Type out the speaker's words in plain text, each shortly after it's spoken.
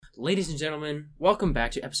ladies and gentlemen, welcome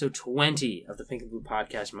back to episode 20 of the Pink and Blue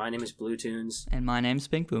Podcast. My name is Blue Tunes. And my name's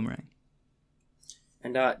Pink Boomerang.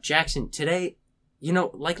 And Jackson, today,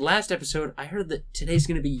 like last episode, I heard that today's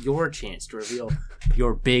going to be your chance to reveal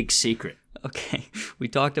your big secret. Okay, we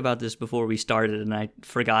talked about this before we started, and I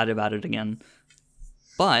forgot about it again.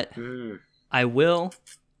 But I will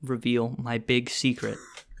reveal my big secret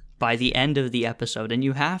by the end of the episode, and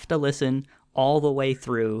you have to listen all the way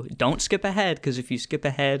through. Don't skip ahead, because if you skip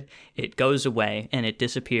ahead, it goes away and it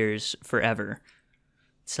disappears forever.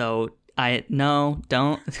 So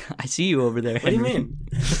don't. I see you over there. What do you mean?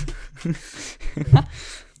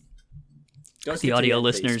 The audio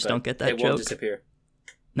listeners don't get that joke. It won't disappear.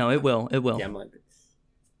 No, it will. It will.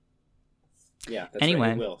 Yeah, that's anyway,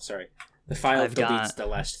 right. It will. Sorry. The file deletes the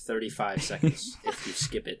last 35 seconds if you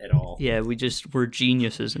skip it at all. Yeah, we're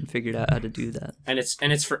geniuses and figured out how to do that. And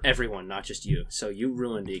it's for everyone, not just you. So you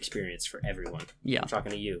ruined the experience for everyone. Yeah. I'm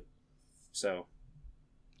talking to you. So.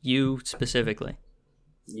 You specifically.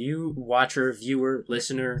 You, watcher, viewer,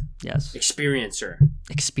 listener. Yes. Experiencer.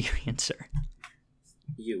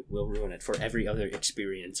 You will ruin it for every other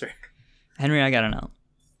experiencer. Henry, I gotta know.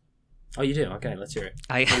 Oh, you do? Okay, let's hear it.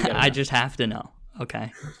 I just have to know.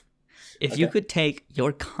 Okay. If you could take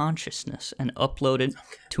your consciousness and upload it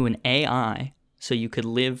to an AI so you could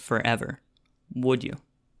live forever, would you?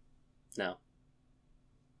 No.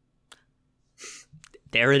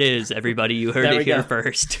 There it is, everybody. You heard it here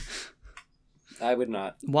first. I would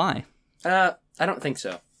not. Why? I don't think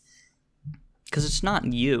so. Because it's not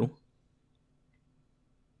you.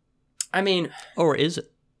 I mean... Or is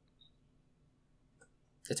it?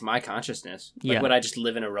 It's my consciousness. Yeah. Would I just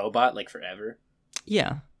live in a robot, forever?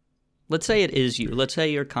 Yeah. Let's say it is you. Let's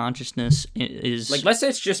say your consciousness is... let's say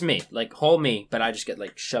it's just me. whole me, but I just get,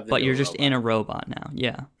 shoved into But you're just robot. In a robot now,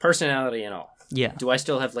 yeah. Personality and all. Yeah. Do I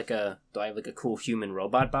still have, a cool human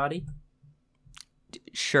robot body?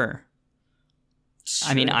 Sure.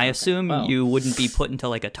 I mean, I assume you wouldn't be put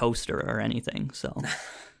into, a toaster or anything, so...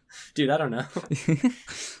 Dude, I don't know.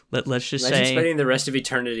 Let's just Imagine say... spending the rest of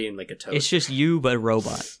eternity in, a toaster. It's just you, but a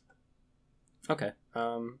robot. Okay.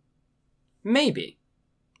 Maybe.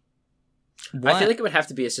 What? I feel like it would have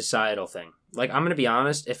to be a societal thing. I'm going to be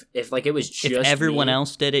honest, if it was just if everyone me,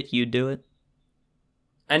 else did it, you'd do it?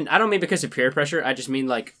 And I don't mean because of peer pressure, I just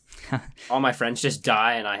mean, all my friends just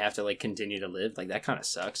die and I have to, continue to live. That kind of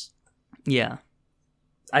sucks. Yeah.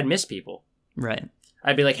 I'd miss people. Right.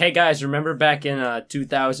 I'd be like, hey, guys, remember back in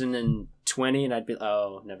 2020? And I'd be,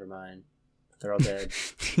 oh, never mind. They're all dead.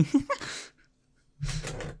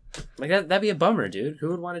 That'd be a bummer, dude. Who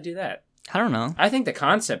would want to do that? I don't know. I think the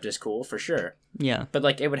concept is cool, for sure. Yeah.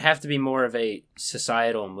 But, it would have to be more of a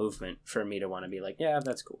societal movement for me to want to be yeah,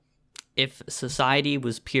 that's cool. If society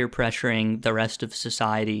was peer pressuring the rest of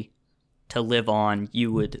society to live on,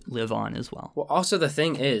 you would live on as well. Well, also the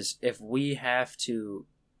thing is, if we have to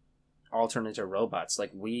all turn into robots,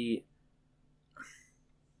 we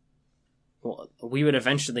would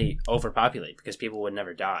eventually overpopulate because people would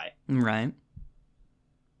never die. Right.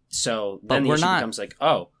 So then the issue becomes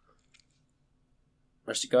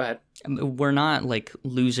go ahead. We're not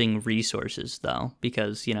losing resources though,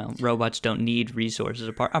 because robots don't need resources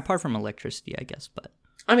apart from electricity, I guess. But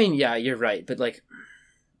I mean, yeah, you're right. But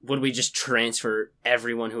would we just transfer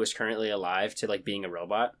everyone who is currently alive to being a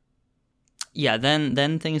robot? Yeah,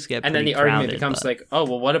 then things get and pretty then the crowded, argument becomes oh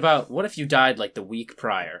well, what if you died the week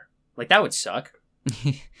prior? That would suck.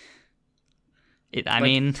 I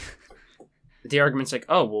mean, the argument's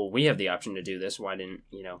oh well, we have the option to do this.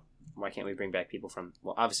 Why can't we bring back people from...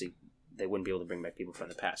 Well, obviously, they wouldn't be able to bring back people from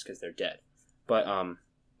the past because they're dead. But,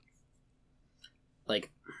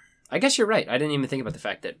 I guess you're right. I didn't even think about the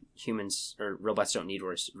fact that humans or robots don't need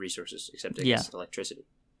resources except electricity.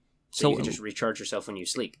 So you can just recharge yourself when you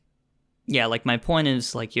sleep. Yeah, my point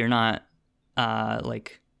is, you're not,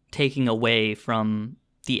 taking away from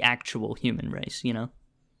the actual human race,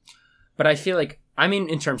 But I feel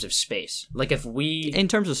in terms of space. If we... In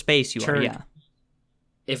terms of space, you are, yeah.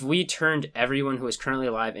 If we turned everyone who is currently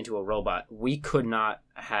alive into a robot, we could not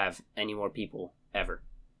have any more people ever.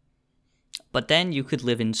 But then you could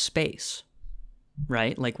live in space,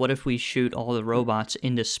 right? What if we shoot all the robots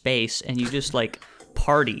into space and you just,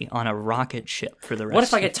 party on a rocket ship for the rest? What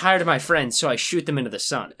if I get tired of my friends, so I shoot them into the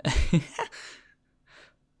sun?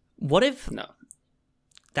 What if... No.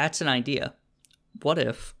 That's an idea. What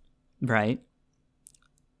if, right?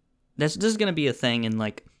 This is going to be a thing in,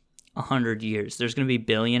 100 years. There's going to be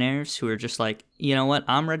billionaires who are just you know what?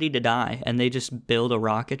 I'm ready to die. And they just build a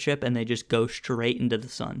rocket ship and they just go straight into the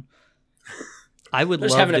sun. I would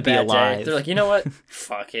love to be alive. Day. They're you know what?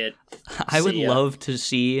 Fuck it. I would love to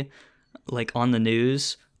see, on the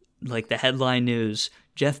news, like the headline news,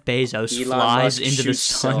 Jeff Bezos Elon flies Musk into the shoots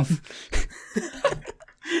sun.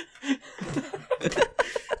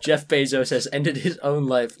 Jeff Bezos has ended his own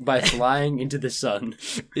life by flying into the sun.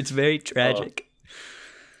 It's very tragic.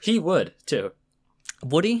 He would, too.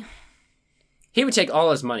 Would he? He would take all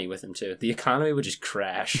his money with him, too. The economy would just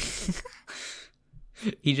crash.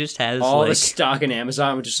 He just has all the stock in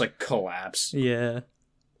Amazon would just, like, collapse. Yeah.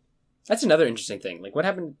 That's another interesting thing. Like, what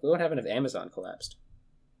happened if Amazon collapsed?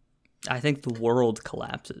 I think the world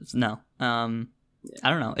collapses. No. I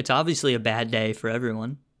don't know. It's obviously a bad day for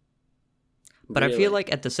everyone. But really? I feel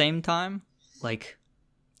like at the same time, like,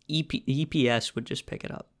 EPS would just pick it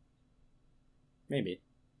up. Maybe.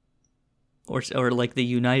 Or like the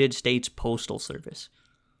United States Postal Service.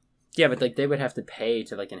 Yeah, but like they would have to pay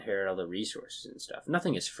to like inherit all the resources and stuff.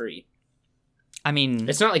 Nothing is free. I mean,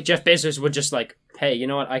 it's not like Jeff Bezos would just like, hey, you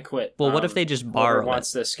know what? I quit. Well, what if they just borrow whoever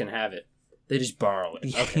wants this can have it. They just borrow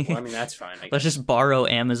it. Okay, well, I mean that's fine. Let's just borrow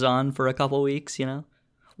Amazon for a couple weeks, you know?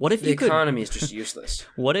 What if the economy is just useless?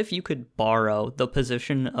 What if you could borrow the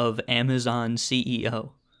position of Amazon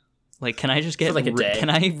CEO? Like, can I just get like a day? Can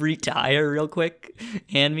I retire real quick?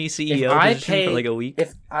 Hand me CEO position for like a week?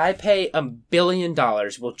 If I pay $1 billion,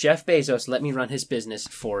 will Jeff Bezos let me run his business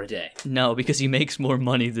for a day? No, because he makes more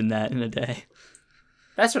money than that in a day.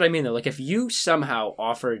 That's what I mean, though. Like, if you somehow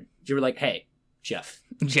offered, you were like, hey, Jeff,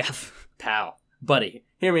 pal, buddy,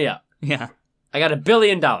 hear me out. Yeah, I got $1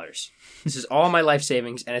 billion. This is all my life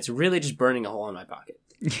savings, and it's really just burning a hole in my pocket.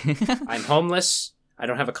 I'm homeless. I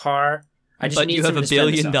don't have a car. But you have $1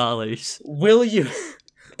 billion. Will you?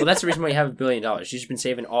 Well, that's the reason why you have $1 billion. You've just been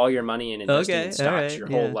saving all your money and investing in stocks your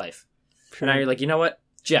whole life. Sure. And now you're like, you know what,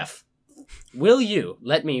 Jeff? Will you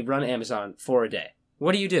let me run Amazon for a day?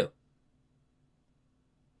 What do you do?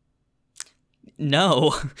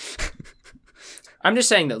 No. I'm just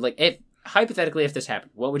saying though, like, if hypothetically, if this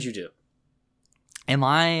happened, what would you do? Am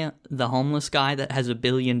I the homeless guy that has $1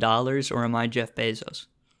 billion, or am I Jeff Bezos?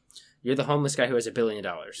 You're the homeless guy who has $1 billion.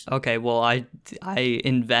 Okay, well, I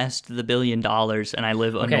invest the $1 billion and I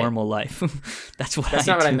live a normal life. That's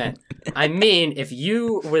not what I meant. I mean, if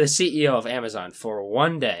you were the CEO of Amazon for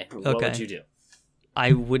one day, what would you do?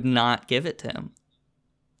 I would not give it to him.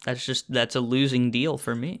 That's a losing deal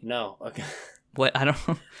for me. No, okay. What? I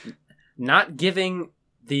don't. Not giving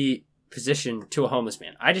the position to a homeless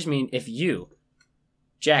man. I just mean if you,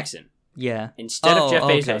 Jackson, instead of Jeff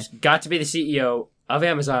Bezos, got to be the CEO of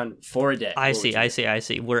Amazon for a day. I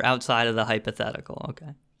see. We're outside of the hypothetical.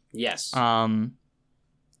 Okay. Yes.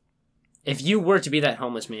 If you were to be that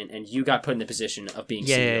homeless man and you got put in the position of being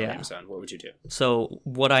CEO of Amazon, what would you do? So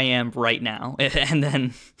what I am right now, and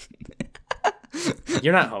then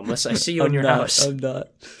you're not homeless. I see you in your house. I'm not.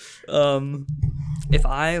 If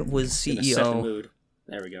I was CEO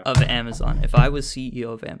there we go. of Amazon,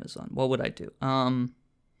 what would I do?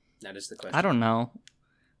 That is the question. I don't know.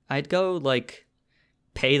 I'd go like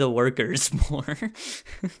pay the workers more.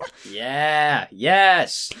 Yeah.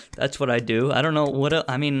 Yes. That's what I do. I don't know what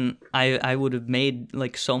I mean. I would have made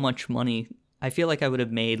like so much money. I feel like I would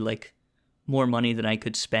have made like more money than I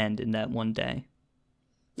could spend in that one day.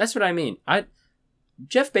 That's what I mean.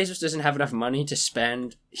 Jeff Bezos doesn't have enough money to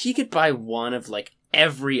spend. He could buy one of like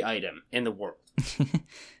every item in the world.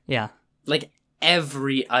 Yeah. Like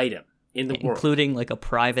every item in the world, including like a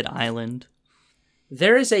private island.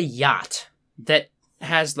 There is a yacht that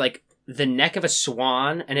has like the neck of a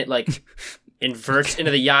swan and it like inverts into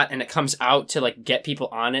the yacht and it comes out to like get people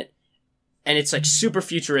on it. And it's like super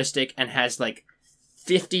futuristic and has like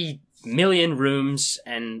 50 million rooms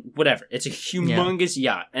and whatever. It's a humongous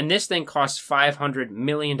yacht. And this thing costs $500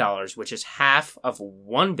 million, which is half of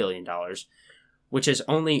 $1 billion, which is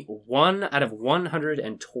only one out of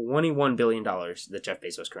 $121 billion that Jeff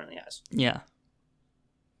Bezos currently has. Yeah.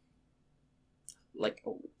 Like,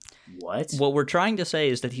 what? What we're trying to say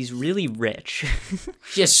is that he's really rich.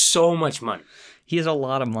 He has so much money. He has a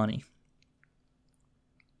lot of money.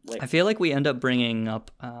 I feel like we end up bringing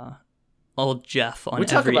up old Jeff on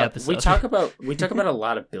every episode. We talk about a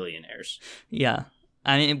lot of billionaires. Yeah.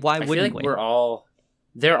 I mean, why wouldn't we? They're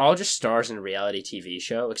all just stars in a reality TV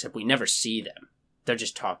show, except we never see them. They're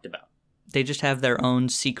just talked about. They just have their own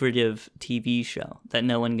secretive TV show that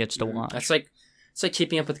no one gets to watch. It's like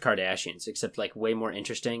Keeping Up with the Kardashians, except like way more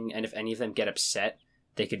interesting. And if any of them get upset,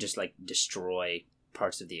 they could just like destroy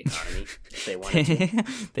parts of the economy if they wanted to.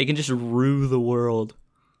 They can just rue the world.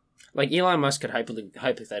 Like Elon Musk could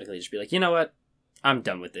hypothetically just be like, you know what? I'm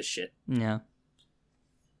done with this shit. Yeah.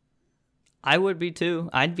 I would be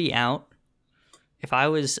too. I'd be out. If I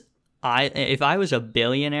was a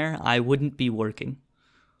billionaire, I wouldn't be working.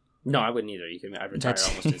 No, I wouldn't either. I'd retire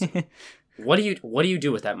almost instantly. What do you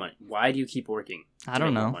do with that money? Why do you keep working? I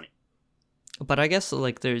don't know. Money? But I guess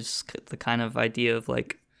like there's the kind of idea of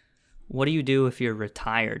like, what do you do if you're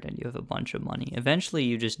retired and you have a bunch of money? Eventually,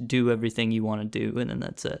 you just do everything you want to do, and then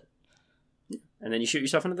that's it. And then you shoot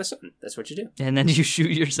yourself into the sun. That's what you do. And then you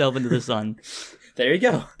shoot yourself into the sun. There you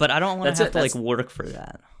go. But I don't want to have to like work for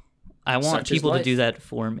that. I want people to do that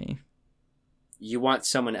for me. You want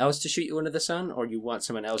someone else to shoot you into the sun, or you want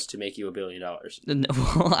someone else to make you $1 billion?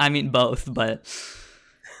 Well, I mean both, but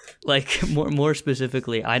like more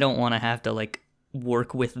specifically, I don't want to have to like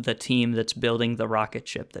work with the team that's building the rocket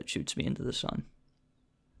ship that shoots me into the sun.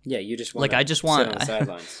 Yeah, you just want like I just want sit on the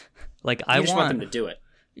sidelines. Like I just want them to do it.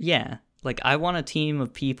 Yeah, like I want a team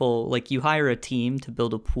of people. Like you hire a team to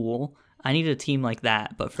build a pool. I need a team like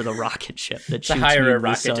that, but for the rocket ship that shoots me into the sun. To hire a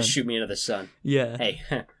rocket to shoot me into the sun. Yeah. Hey.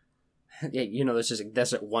 Yeah, you know, there's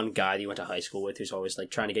that one guy that you went to high school with who's always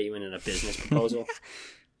like trying to get you in a business proposal.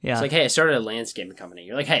 Yeah. It's like, hey, I started a landscaping company.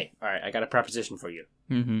 You're like, hey, all right, I got a proposition for you.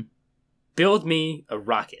 Mm-hmm. Build me a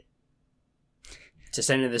rocket to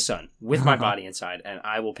send into the sun with my body inside, and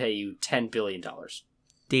I will pay you $10 billion.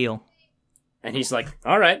 Deal. And he's like,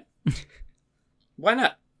 all right. Why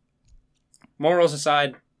not? Morals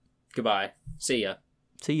aside, goodbye. See ya.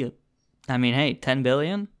 See ya. I mean, hey, $10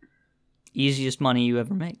 billion? Easiest money you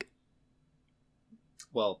ever make.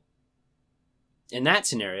 Well, in that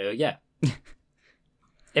scenario, yeah.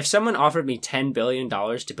 If someone offered me $10 billion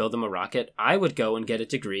to build them a rocket, I would go and get a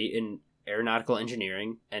degree in aeronautical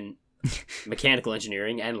engineering and mechanical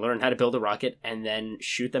engineering and learn how to build a rocket and then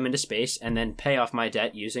shoot them into space and then pay off my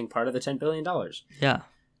debt using part of the $10 billion. Yeah.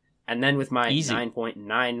 And then with my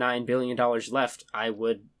 $9.99 billion left, I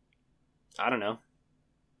would, I don't know,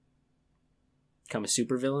 become a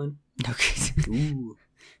supervillain. Okay. Ooh.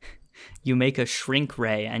 You make a shrink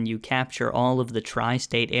ray and you capture all of the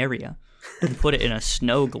tri-state area and put it in a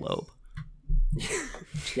snow globe.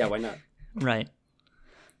 Yeah, why not? Right.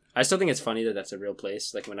 I still think it's funny that that's a real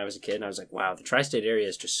place. Like when I was a kid, I was like, wow, the tri-state area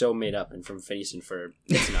is just so made up and from Phineas and Ferb.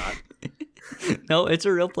 It's not. No, it's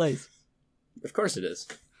a real place. Of course it is.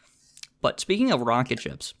 But speaking of rocket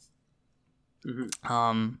ships,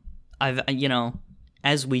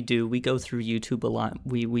 as we do, we go through YouTube a lot.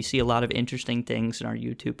 We see a lot of interesting things in our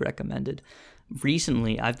YouTube recommended.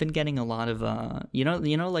 Recently, I've been getting a lot of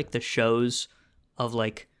like the shows of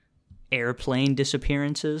like airplane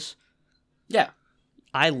disappearances. Yeah.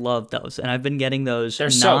 I love those, and I've been getting those They're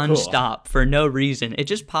nonstop for no reason. It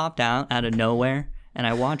just popped out of nowhere, and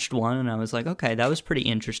I watched one, and I was like, okay, that was pretty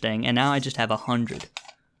interesting, and now I just have 100.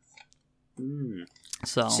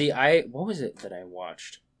 So see, what was it that I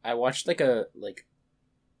watched? I watched like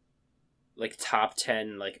top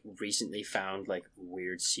 10 like recently found like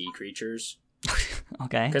weird sea creatures.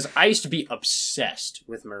 Okay. Because I used to be obsessed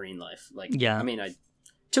with marine life. Like, yeah. I mean,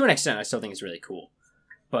 to an extent, I still think it's really cool.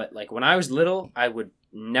 But like when I was little, I would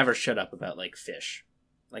never shut up about like fish.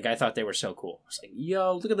 Like I thought they were so cool. I was like,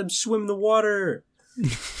 yo, look at them swim in the water.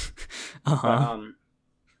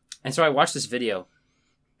 And so I watched this video.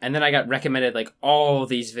 And then I got recommended, like, all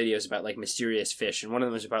these videos about, like, mysterious fish. And one of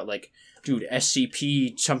them was about, like, dude,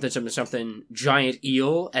 SCP something giant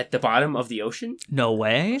eel at the bottom of the ocean. No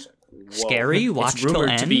way. Like, scary. Watch till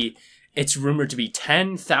end. It's rumored to be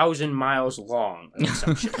 10,000 miles long. Or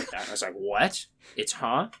some shit like that. I was like, what? It's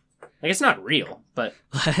Like, it's not real, but...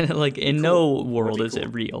 like, in cool. No world is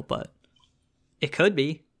it real, but it could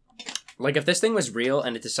be. Like, if this thing was real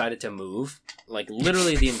and it decided to move, like,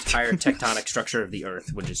 literally the entire tectonic structure of the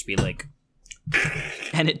Earth would just be, like...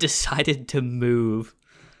 And it decided to move.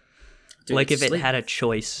 Dude, like, if it had a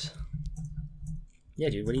choice. Yeah,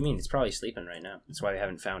 dude, what do you mean? It's probably sleeping right now. That's why we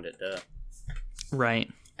haven't found it.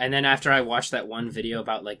 Right. And then after I watched that one video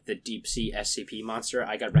about, like, the deep-sea SCP monster,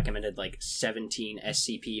 I got recommended, like, 17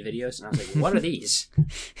 SCP videos, and I was like, what are these?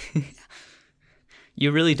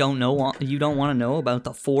 You really don't know. You don't want to know about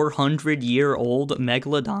the 400-year-old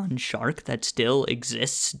megalodon shark that still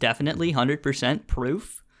exists. Definitely 100%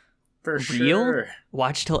 proof. For real? Sure.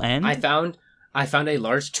 Watch till end. I found a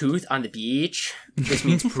large tooth on the beach. This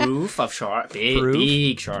means proof of shark.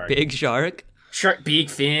 Big shark. Big shark. Shark, big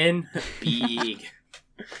fin, big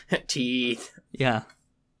teeth. Yeah.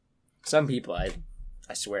 Some people, I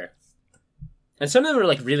swear, and some of them are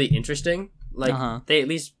like really interesting. Like they at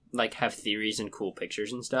least. Like, have theories and cool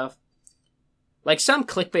pictures and stuff. Like, some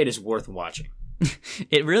clickbait is worth watching.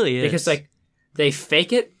 It really is. Because, like, they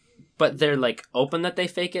fake it, but they're, like, open that they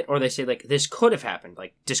fake it, or they say, like, this could have happened.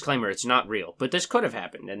 Like, disclaimer, it's not real, but this could have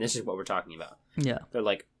happened, and this is what we're talking about. Yeah. They're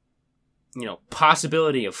like, you know,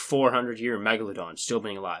 possibility of 400-year megalodon still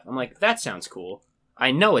being alive. I'm like, that sounds cool.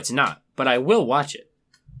 I know it's not, but I will watch it.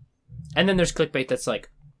 And then there's clickbait that's like,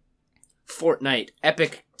 Fortnite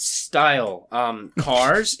epic style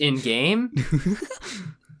cars in game.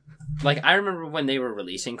 Like, I remember when they were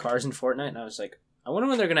releasing cars in Fortnite, and I was like, I wonder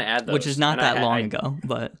when they're going to add those. Which is not that long ago,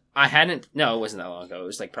 but... No, it wasn't that long ago. It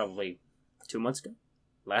was, like, probably 2 months ago?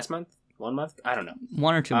 Last month? 1 month? I don't know.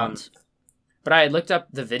 1 or 2 months. But I had looked up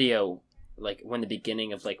the video, like, when the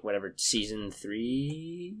beginning of, like, whatever Season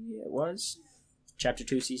 3 it was? Chapter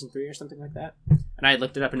 2, Season 3 or something like that. And I had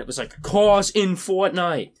looked it up, and it was like, cars in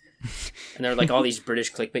Fortnite! And there were, like, all these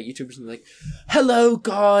British clickbait YouTubers, and they're like, hello,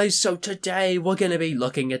 guys! So today we're going to be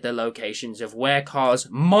looking at the locations of where cars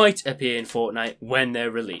might appear in Fortnite when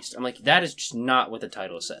they're released. I'm like, that is just not what the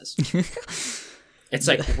title says. It's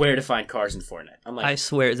like, where to find cars in Fortnite. I'm like, I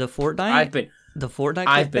swear, the Fortnite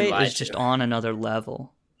clickbait is just on another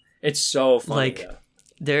level. It's so funny, like,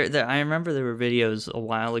 though. I remember there were videos a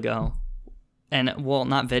while ago, and, well,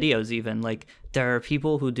 not videos even, like, there are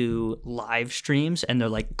people who do live streams, and they're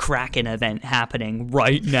like, Kraken event happening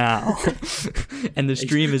right now. And the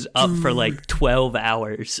stream is up for, like, 12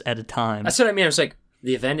 hours at a time. That's what I mean. I was like,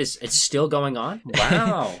 the event it's still going on?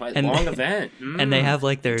 Wow. Long event. And they have,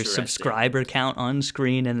 like, their subscriber count on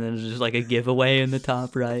screen, and then there's, like, a giveaway in the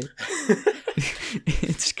top right.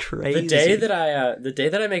 It's crazy. The day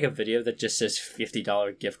that I make a video that just says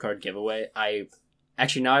 $50 gift card giveaway,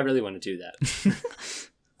 actually, now I really want to do that.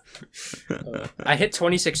 I hit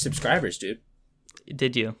 26 subscribers, dude.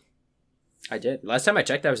 Did you? I did. Last time I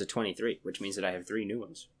checked, I was at 23, which means that I have 3 new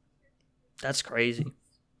ones. That's crazy.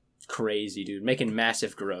 Crazy, dude. Making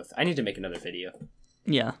massive growth. I need to make another video.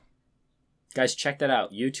 Yeah. Guys, check that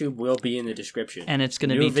out. YouTube will be in the description. And it's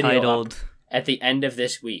going to be titled... At the end of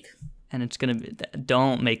this week. And it's going to be...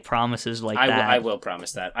 Don't make promises like that. I will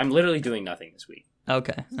promise that. I'm literally doing nothing this week.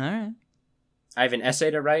 Okay. All right. I have an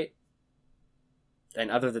essay to write. And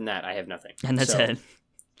other than that, I have nothing. And that's it.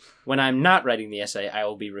 When I'm not writing the essay, I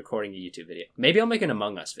will be recording a YouTube video. Maybe I'll make an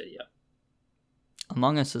Among Us video.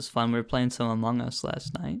 Among Us is fun. We were playing some Among Us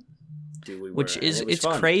last night. Dude, we were. Which is, it's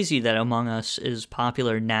fun. crazy that Among Us is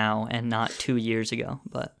popular now and not 2 years ago.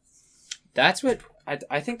 But that's what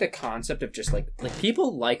I think the concept of just like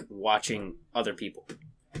people like watching other people.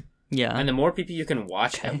 Yeah. And the more people you can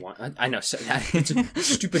watch at once, I know, so it's a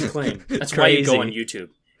stupid claim. That's why you go on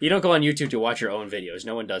YouTube. You don't go on YouTube to watch your own videos.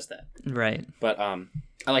 No one does that. Right. But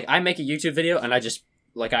I make a YouTube video and I just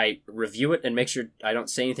I review it and make sure I don't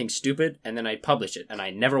say anything stupid, and then I publish it and I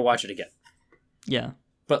never watch it again. Yeah.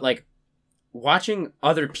 But watching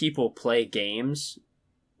other people play games,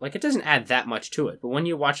 it doesn't add that much to it. But when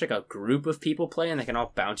you watch a group of people play and they can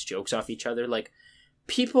all bounce jokes off each other,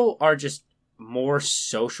 people are just more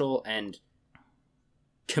social and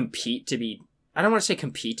compete to be, I don't want to say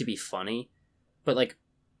compete to be funny, but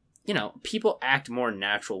people act more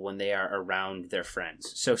natural when they are around their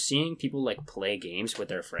friends. So seeing people play games with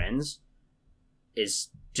their friends is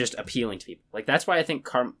just appealing to people. That's why I think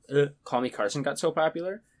Call Me Carson got so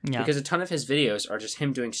popular. Yeah. Because a ton of his videos are just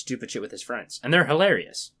him doing stupid shit with his friends. And they're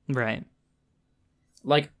hilarious. Right.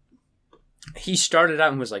 He started out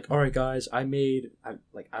and was like, all right, guys, I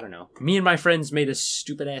don't know. Me and my friends made a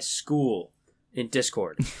stupid-ass school in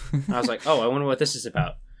Discord. And I was like, oh, I wonder what this is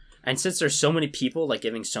about. And since there's so many people,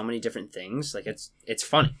 giving so many different things, it's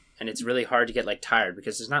funny. And it's really hard to get, tired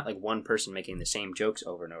because there's not, one person making the same jokes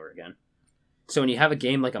over and over again. So when you have a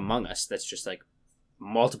game like Among Us that's just,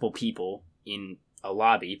 multiple people in a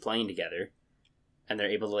lobby playing together, and they're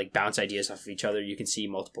able to, bounce ideas off of each other, you can see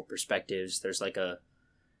multiple perspectives. There's, the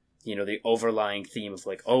overlying theme of,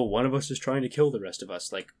 oh, one of us is trying to kill the rest of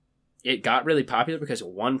us. It got really popular because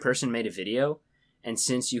one person made a video, and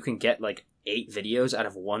since you can get, 8 videos out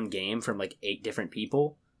of one game from 8 different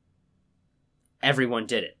people, everyone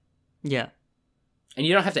did it. Yeah. And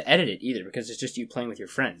you don't have to edit it either because it's just you playing with your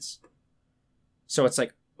friends. So it's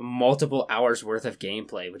multiple hours worth of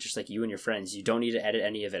gameplay with just you and your friends. You don't need to edit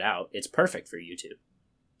any of it out. It's perfect for YouTube.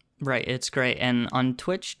 Right, it's great. And on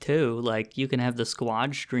Twitch too, you can have the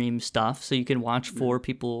squad stream stuff so you can watch 4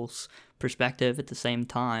 people's perspective at the same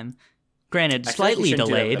time. Granted, slightly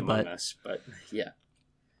delayed, but yeah.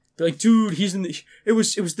 They're dude, he's in the... It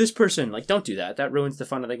was this person. Don't do that. That ruins the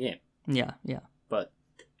fun of the game. Yeah, yeah. But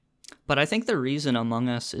I think the reason Among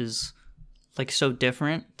Us is, so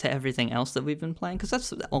different to everything else that we've been playing, because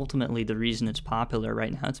that's ultimately the reason it's popular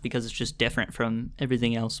right now. It's because it's just different from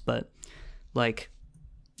everything else. But,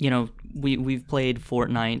 we've played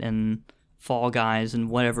Fortnite and Fall Guys and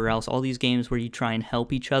whatever else, all these games where you try and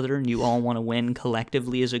help each other and you all want to win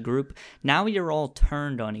collectively as a group. Now you're all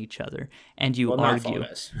turned on each other and you argue,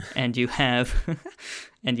 and you have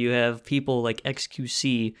people like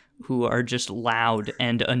XQC who are just loud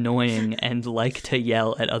and annoying and like to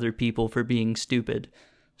yell at other people for being stupid.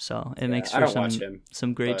 So it makes I for don't watch him,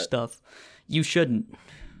 some great but- stuff. You shouldn't.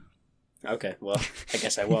 Okay, well, I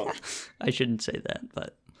guess I won't. I shouldn't say that,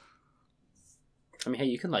 but I mean, hey,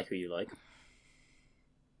 you can like who you like.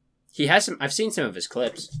 He has some. I've seen some of his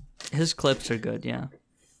clips. his clips are good. Yeah,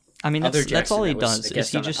 I mean Other that's all he Jackson that was does. a Is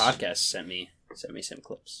guest he on the just podcast sent me some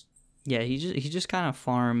clips. yeah he just kind of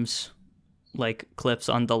farms like clips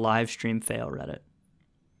on the live stream fail Reddit.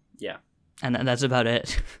 Yeah. And that's about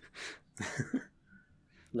it.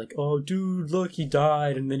 Like, oh, dude, look, he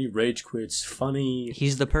died, and then he rage quits. Funny.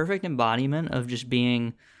 He's the perfect embodiment of just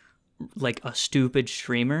being like a stupid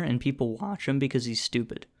streamer, and people watch him because he's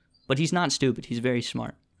stupid. But he's not stupid. He's very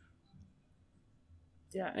smart.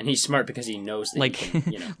 Yeah, and he's smart because he knows that Like, he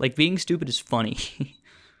can, like being stupid is funny.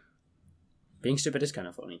 being stupid is kind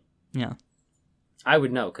of funny. Yeah. I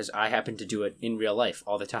would know, because I happen to do it in real life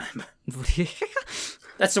all the time.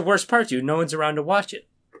 That's the worst part, dude. No one's around to watch it.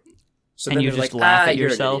 So and then you they're just like, laugh at you're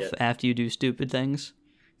an yourself idiot. after you do stupid things.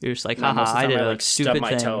 You're just like, And then most haha, of the I time did a stub stupid my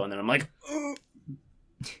thing. toe, and then I'm like, can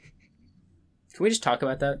we just talk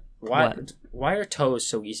about that? Why are toes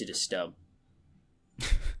so easy to stub?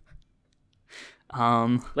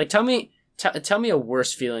 Like, tell me a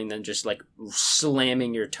worse feeling than just like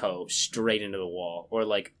slamming your toe straight into the wall, or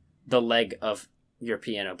like the leg of your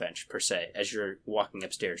piano bench per se as you're walking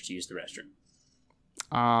upstairs to use the restroom.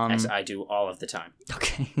 As I do all of the time.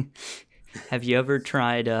 Okay. Have you ever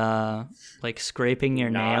tried like scraping your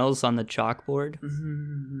nails on the chalkboard?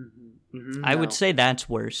 I would say that's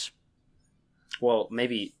worse. Well,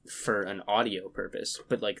 maybe for an audio purpose,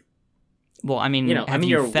 but like, well, I mean, have you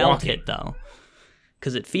you're felt walking. it though?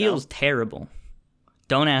 Because it feels terrible.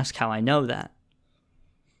 Don't ask how I know that.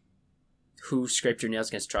 Who scraped your nails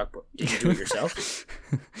against a chalkboard? Did you do it yourself?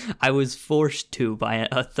 I was forced to by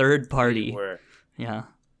a third party. You were. Yeah.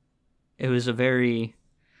 It was a very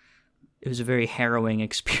harrowing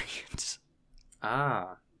experience.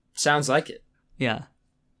 Ah, sounds like it. Yeah.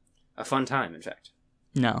 A fun time, in fact.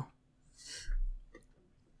 No.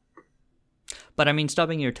 But I mean,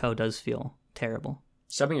 stubbing your toe does feel terrible.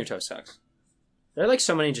 Stubbing your toe sucks. There are like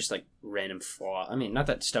so many just like random flaw. I mean, not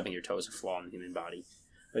that stubbing your toe is a flaw in the human body.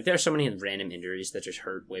 Like there are so many random injuries that just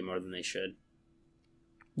hurt way more than they should.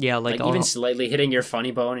 Yeah, like even slightly hitting your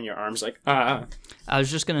funny bone in your arms, like I was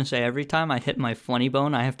just gonna say, every time I hit my funny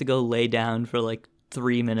bone, I have to go lay down for like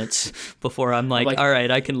 3 minutes before I'm like, all right,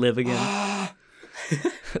 I can live again.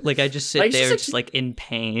 Like I just sit there, just like in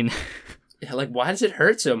pain. Yeah, like why does it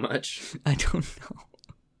hurt so much? I don't know.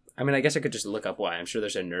 I mean, I guess I could just look up why. I'm sure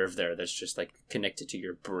there's a nerve there that's just like connected to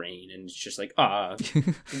your brain, and it's just like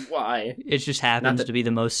why? It just happens to be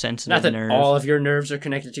the most sensitive not that nerve. all of your nerves are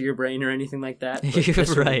connected to your brain or anything like that. But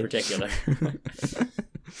this one in particular.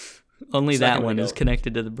 Only that one is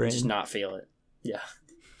connected to the brain. Just not feel it. Yeah.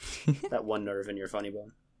 That one nerve in your funny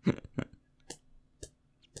bone.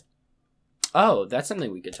 Oh, that's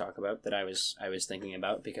something we could talk about that I was thinking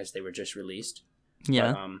about because they were just released.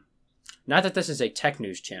 Yeah. But, not that this is a tech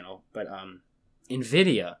news channel, but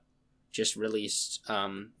NVIDIA just released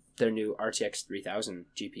their new RTX 3000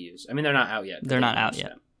 GPUs. I mean, they're not out yet. They're not out yet.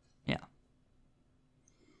 Them. Yeah.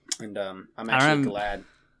 And I'm actually glad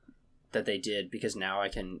that they did, because now I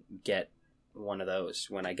can get one of those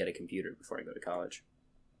when I get a computer before I go to college.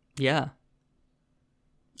 Yeah.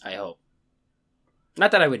 I hope.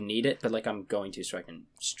 Not that I would need it, but like I'm going to so I can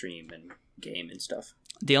stream and game and stuff.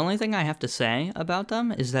 The only thing I have to say about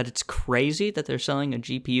them is that it's crazy that they're selling a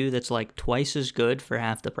GPU that's like twice as good for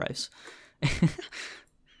half the price.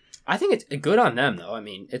 I think it's good on them, though. I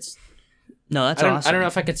mean, it's... No, that's awesome. I don't know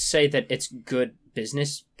if I could say that it's good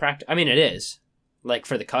business practice. I mean, it is. Like,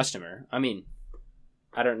 for the customer. I mean,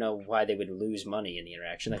 I don't know why they would lose money in the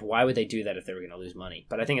interaction. Like, why would they do that if they were going to lose money?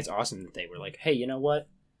 But I think it's awesome that they were like, hey, you know what?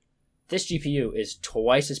 This GPU is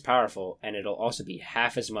twice as powerful, and it'll also be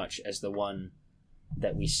half as much as the one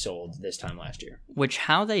that we sold this time last year. Which,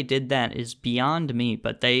 how they did that is beyond me,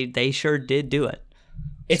 but they sure did do it.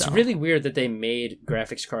 It's really weird that they made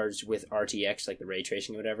graphics cards with RTX, like the ray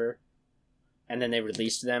tracing or whatever, and then they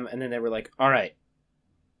released them, and then they were like, all right,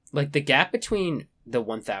 like the gap between the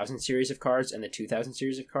 1000 series of cards and the 2000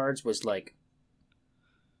 series of cards was like,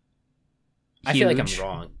 huge. I feel like I'm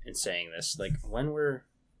wrong in saying this. Like, when were...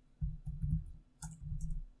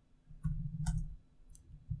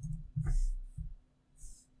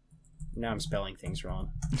 Now I'm spelling things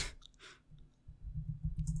wrong.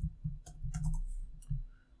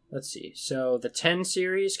 Let's see. So the 10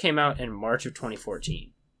 series came out in March of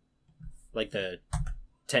 2014. Like the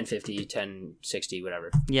 1050, 1060,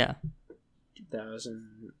 whatever. Yeah.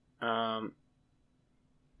 2000.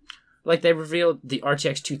 Like they revealed the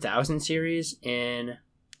RTX 2000 series in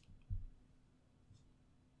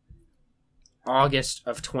August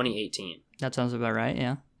of 2018. That sounds about right,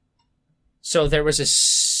 yeah. So there was a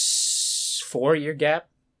 4-year gap.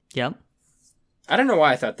 Yep. I don't know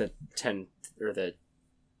why I thought the 10 or the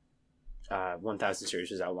 1000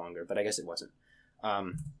 series was out longer, but I guess it wasn't.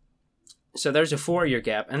 So there's a 4-year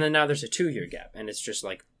gap, and then now there's a 2-year gap, and it's just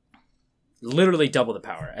like literally double the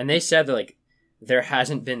power. And they said that like there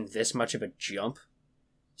hasn't been this much of a jump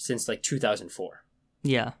since like 2004.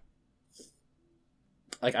 Yeah.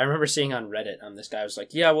 Like I remember seeing on Reddit, this guy was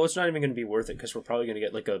like, "Yeah, well, it's not even going to be worth it because we're probably going to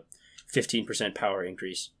get like a 15% power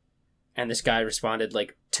increase." And this guy responded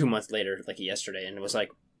like 2 months later, like yesterday, and it was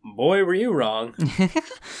like, "Boy, were you wrong."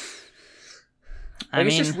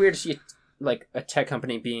 It's just weird to see like a tech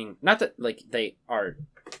company being, not that like they are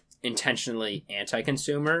intentionally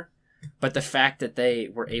anti-consumer, but the fact that they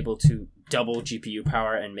were able to double GPU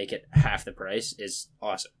power and make it half the price is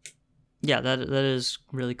awesome. Yeah, that is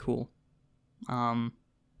really cool.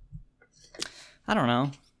 I don't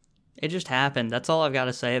know. It just happened. That's all I've got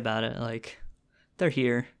to say about it. Like, they're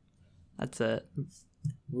here. That's it.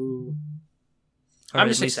 Woo. I'm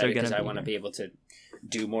just excited because I want to be able to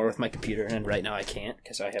do more with my computer, and right now I can't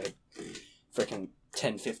because I have a freaking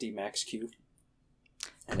 1050 Max Q.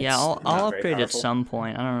 Yeah, I'll upgrade at some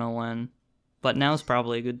point. I don't know when, but now's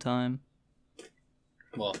probably a good time.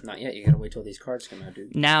 Well, not yet. You gotta wait till these cards come out,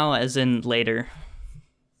 dude. Now, as in later.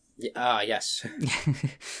 Yeah, yes.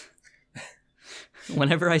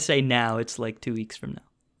 Whenever I say now, it's like 2 weeks from now.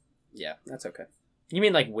 Yeah, that's okay. You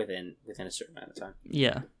mean like within a certain amount of time?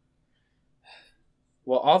 Yeah.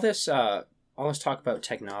 Well, all this talk about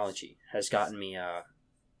technology has gotten me. I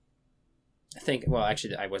think. Well,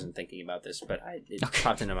 actually, I wasn't thinking about this, but it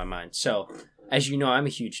popped into my mind. So, as you know, I'm a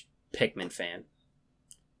huge Pikmin fan,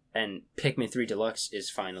 and Pikmin 3 Deluxe is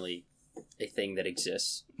finally a thing that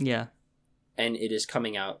exists. Yeah. And it is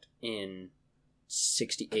coming out in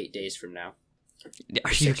 68 days from now.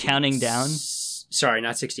 Are you counting down? Sorry,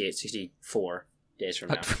 not 68, 64 days from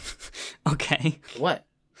now. Okay. What?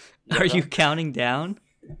 Are you counting down?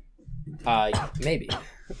 Maybe. Okay.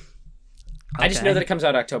 I just know that it comes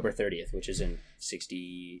out October 30th, which is in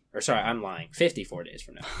 54 days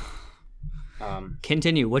from now.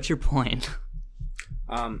 Continue. What's your point?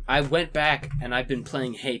 I went back and I've been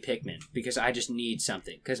playing Hey Pikmin because I just need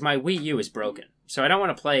something. Because my Wii U is broken. So I don't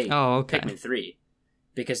want to play Pikmin 3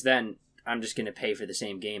 because then I'm just going to pay for the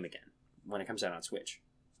same game again when it comes out on Switch.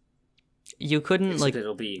 You couldn't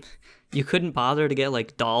you couldn't bother to get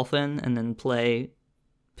like Dolphin and then play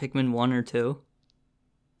Pikmin 1 or 2?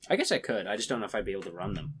 I guess I could. I just don't know if I'd be able to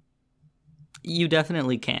run them. You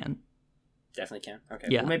definitely can. Definitely can? Okay.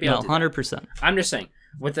 Yeah, well, maybe I'll do 100%. That. I'm just saying,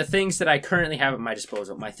 with the things that I currently have at my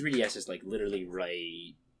disposal, my 3DS is like literally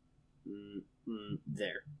right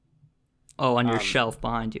there. Oh, on your shelf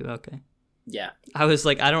behind you. Okay. Yeah. I was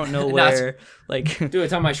like, I don't know where. Like, dude,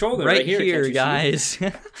 it's on my shoulder right, right here guys.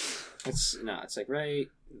 It's like right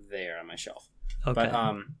there on my shelf. Okay.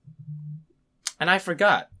 But and I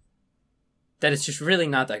forgot that it's just really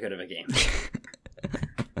not that good of a game.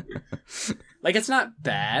 Like, it's not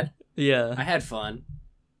bad. Yeah. I had fun,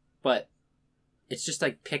 but it's just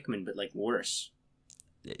like Pikmin, but like worse.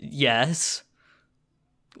 Yes.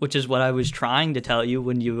 Which is what I was trying to tell you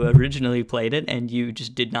when you originally played it, and you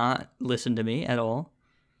just did not listen to me at all.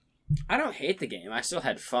 I don't hate the game. I still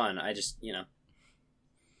had fun. I just,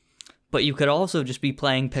 But you could also just be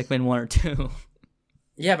playing Pikmin 1 or 2.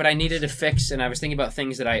 Yeah, but I needed a fix, and I was thinking about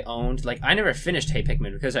things that I owned. Like, I never finished Hey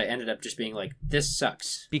Pikmin because I ended up just being like, this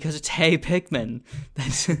sucks. Because it's Hey Pikmin.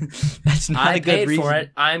 That's not a good reason. I paid for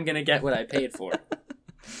it. I'm going to get what I paid for.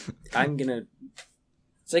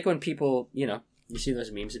 It's like when people, you see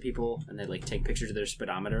those memes of people, and they, like, take pictures of their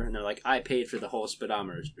speedometer, and they're like, I paid for the whole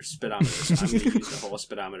speedometer, so I'm going to use the whole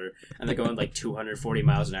speedometer. And they're going, like, 240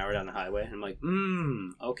 miles an hour down the highway. And I'm like,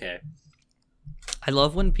 okay. I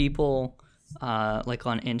love when people... like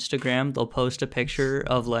on Instagram, they'll post a picture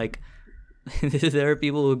of like there are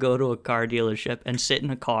people who go to a car dealership and sit in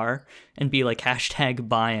a car and be like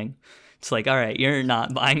 #buying. It's like, all right, you're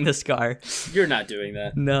not buying this car. You're not doing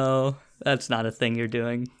that. No, that's not a thing you're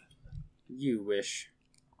doing. You wish.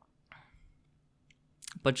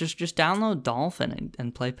 But just download Dolphin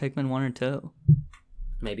and play Pikmin 1 or 2.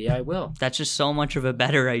 Maybe I will. That's just so much of a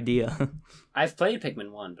better idea. I've played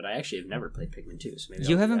Pikmin 1, but I actually have never played Pikmin 2. So maybe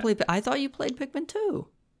you haven't played... I thought you played Pikmin 2.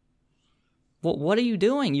 What are you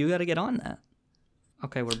doing? You got to get on that.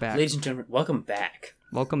 Okay, we're back. Ladies and gentlemen, welcome back.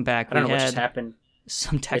 Welcome back. I don't know what just happened.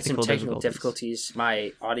 Some technical difficulties.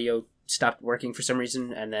 My audio stopped working for some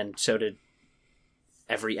reason, and then so did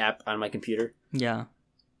every app on my computer. Yeah.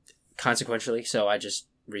 Consequentially, so I just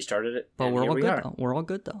restarted it. But we're all good, though. We're all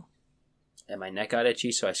good, though. and my neck got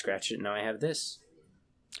itchy, so I scratched it, and now I have this.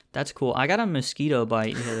 That's cool. I got a mosquito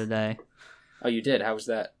bite the other day. Oh, you did? How was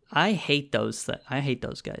that? I hate those. I hate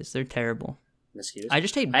those guys. They're terrible. Mosquitoes? I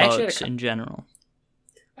just hate bugs in general.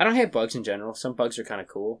 I don't hate bugs in general. Some bugs are kind of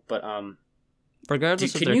cool, but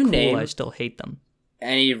regardless if they're cool, I still hate them.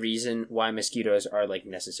 Any reason why mosquitoes are like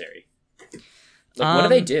necessary? Like, what do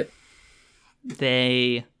they do?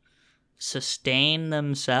 They sustain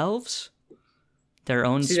themselves, their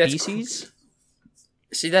own species.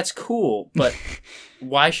 See, that's cool, but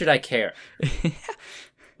why should I care?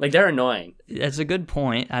 Like, they're annoying. That's a good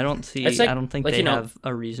point. I don't think they have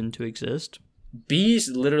a reason to exist. Bees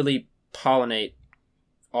literally pollinate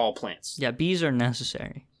all plants. Yeah, bees are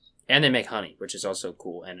necessary. And they make honey, which is also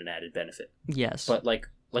cool and an added benefit. Yes. But like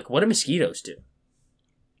what do mosquitoes do?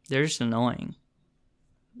 They're just annoying.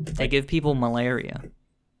 They give people malaria.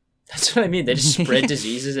 That's what I mean. They just spread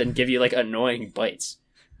diseases and give you like annoying bites.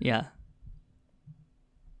 Yeah.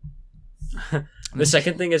 The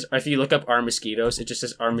second thing is, if you look up "are mosquitoes," it just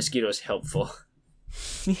says "are mosquitoes helpful?"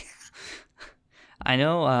 I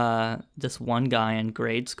know this one guy in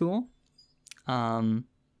grade school.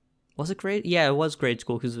 Was it grade? Yeah, it was grade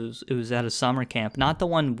school because it was at a summer camp, not the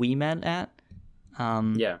one we met at.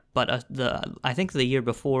 Yeah. But I think the year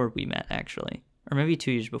before we met, actually, or maybe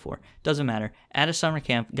 2 years before. Doesn't matter. At a summer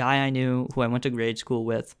camp, guy I knew who I went to grade school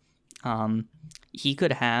with, he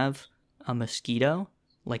could have a mosquito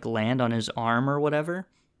like land on his arm or whatever,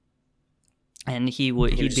 and he'd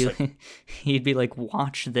be like,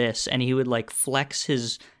 watch this, and he would like flex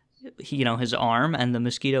his arm, and the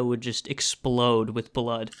mosquito would just explode with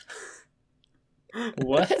blood.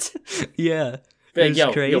 What? Yeah. It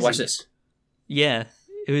was crazy. Yo, watch this. Yeah,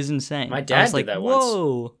 it was insane. My dad did that once.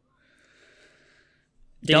 Whoa.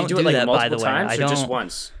 Did he do it like multiple times or just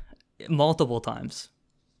once? Multiple times.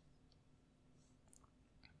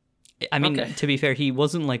 I mean, To be fair, he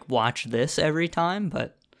wasn't like, watch this every time,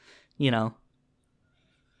 but,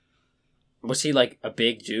 Was he like a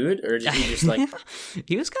big dude, or did he just like...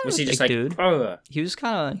 He was kind of a big dude. He was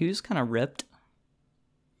kind of ripped.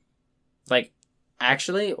 Like,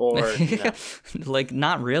 actually, or... Like,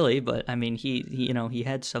 not really, but I mean, he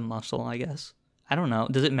had some muscle, I guess. I don't know.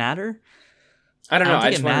 Does it matter? I don't know. I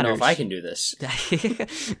just want to know if I can do this.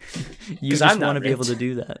 You just want to be able to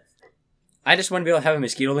do that. I just want to be able to have a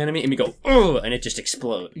mosquito land on me and me go, oh, and it just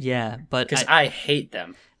explode. Yeah, but... Because I hate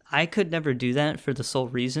them. I could never do that for the sole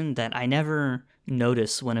reason that I never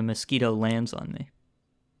notice when a mosquito lands on me.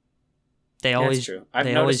 They always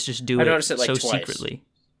just do it so twice. Secretly.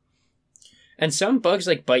 And some bugs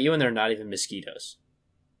like bite you and they're not even mosquitoes.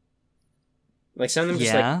 Like some of them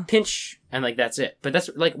just like pinch and like that's it. But that's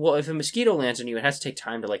like, well, if a mosquito lands on you, it has to take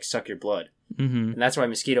time to like suck your blood. Mm-hmm. And that's why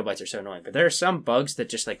mosquito bites are so annoying. But there are some bugs that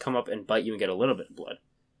just like come up and bite you and get a little bit of blood.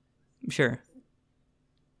 Sure.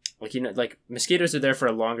 Like, like mosquitoes are there for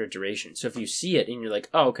a longer duration. So if you see it and you're like,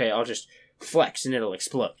 oh, okay, I'll just flex and it'll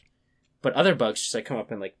explode. But other bugs just like come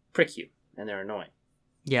up and like prick you and they're annoying.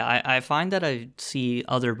 Yeah, I find that I see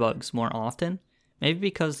other bugs more often. Maybe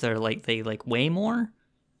because they weigh more,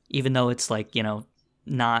 even though it's like,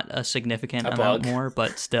 not a significant amount more,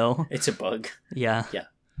 but still. It's a bug. Yeah. Yeah.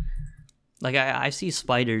 Like I see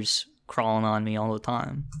spiders crawling on me all the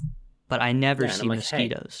time, but I never see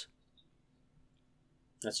mosquitoes. Hey.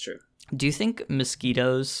 That's true. Do you think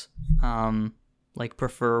mosquitoes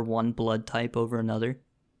prefer one blood type over another?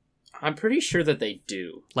 I'm pretty sure that they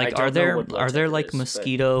do. Like, are there like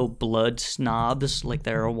mosquito blood snobs? Like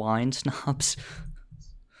there are wine snobs?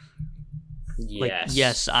 Yes.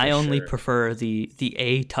 Yes, I only prefer the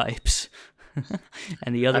A types,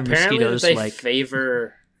 and the other apparently mosquitoes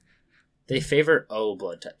they favor O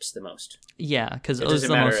blood types the most. Yeah, because O is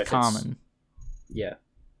the most common. Yeah,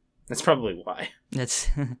 that's probably why. That's.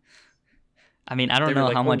 I mean, I don't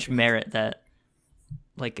know how much merit that,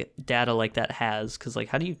 like, data like that has, because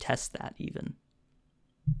how do you test that even?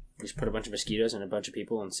 You just put a bunch of mosquitoes and a bunch of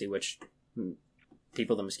people and see which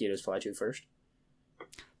people the mosquitoes fly to first.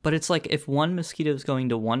 But it's like, if one mosquito is going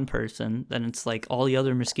to one person, then it's like all the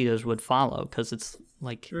other mosquitoes would follow, because it's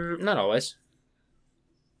like... not always.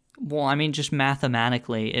 Well, I mean, just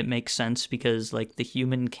mathematically, it makes sense, because like the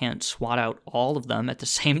human can't swat out all of them at the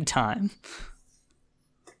same time.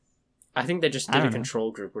 I think they just did a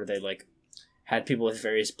control group where they like had people with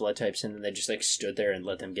various blood types, and then they just like stood there and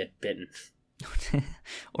let them get bitten.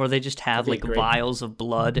 Or they just have like vials of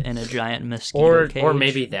blood in a giant mosquito cage. Or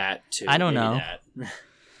maybe that too. I don't know.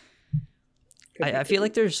 I feel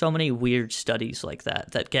like there's so many weird studies like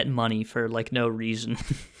that get money for like no reason.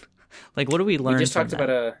 Like, what do we learn? We talked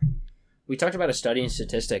about a study in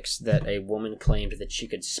statistics that a woman claimed that she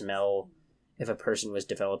could smell if a person was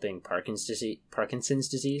developing Parkinson's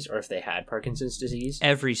disease, or if they had Parkinson's disease.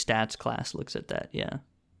 Every stats class looks at that, yeah.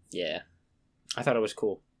 Yeah. I thought it was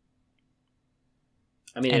cool.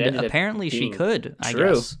 I mean, and apparently she could, I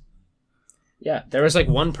guess. Yeah, there was like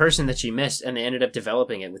one person that she missed, and they ended up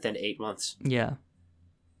developing it within 8 months. Yeah.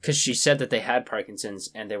 Because she said that they had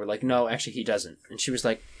Parkinson's, and they were like, no, actually he doesn't. And she was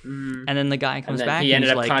like, And then the guy comes and then back he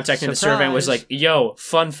ended up like, contacting surprise! the survey and was like, yo,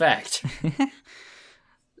 fun fact.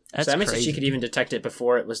 That's so that means crazy. that she could even detect it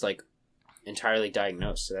before it was like entirely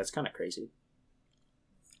diagnosed. So that's kind of crazy.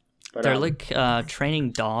 But, they're like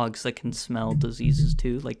training dogs that can smell diseases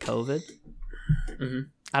too, like COVID. Mm-hmm.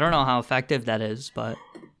 I don't know how effective that is, but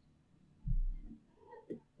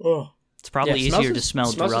it's probably easier to smell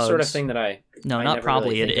smells drugs. the sort of thing that I not never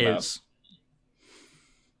probably, really it think is.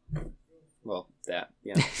 About. Well, that,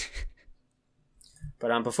 yeah.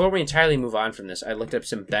 But before we entirely move on from this, I looked up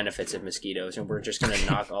some benefits of mosquitoes, and we're just going to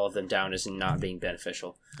knock all of them down as not being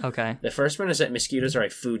beneficial. Okay. The first one is that mosquitoes are a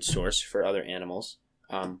food source for other animals,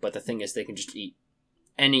 but the thing is they can just eat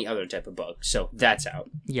any other type of bug, so that's out.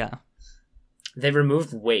 Yeah. They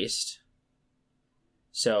remove waste,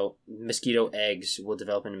 so mosquito eggs will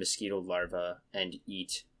develop into mosquito larvae and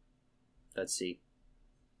eat, let's see,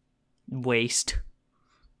 waste.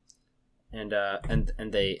 And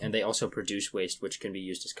they also produce waste, which can be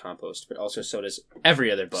used as compost. But also, so does every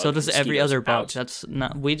other bug. So does every other bug. Out. That's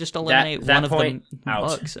not. We just eliminate that one of point, the out.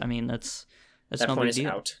 bugs. I mean, that's that no point big is deal.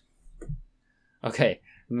 out. Okay,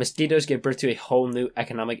 mosquitoes give birth to a whole new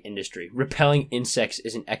economic industry. Repelling insects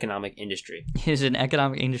is an economic industry. It is an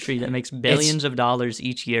economic industry that makes billions of dollars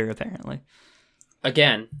each year, apparently.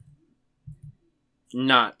 Again,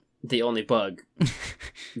 not the only bug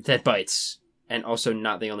that bites. And also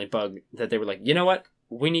not the only bug that they were like, you know what?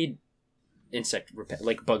 We need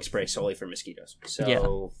like bug spray solely for mosquitoes.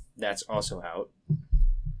 So that's also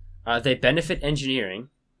out. They benefit engineering.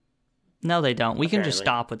 No, they don't. We can just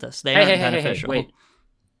Apparently. stop with this. They aren't beneficial. Wait.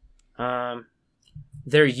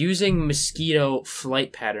 They're using mosquito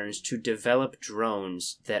flight patterns to develop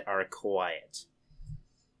drones that are quiet.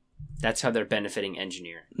 That's how they're benefiting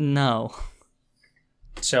engineering. No.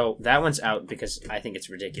 So that one's out because I think it's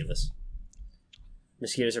ridiculous.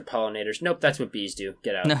 Mosquitoes are pollinators. Nope, that's what bees do.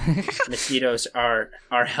 Get out. No. Mosquitoes are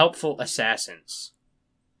helpful assassins.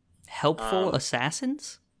 Helpful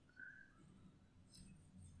assassins?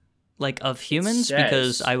 Like of humans? Says,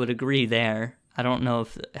 because I would agree there. I don't know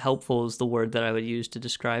if helpful is the word that I would use to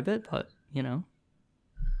describe it, but, you know.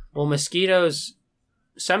 Well,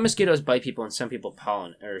 some mosquitoes bite people and some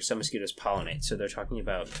mosquitoes pollinate. So they're talking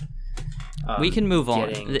about we can move on.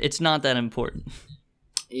 It's not that important.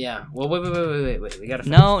 Yeah. Well, wait. We gotta.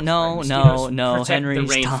 No, protect Henry, the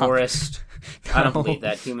rainforest. stop. I don't believe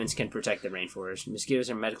that humans can protect the rainforest. Mosquitoes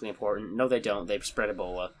are medically important. No, they don't. They've spread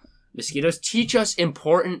Ebola. Mosquitoes teach us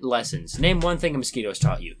important lessons. Name one thing a mosquito's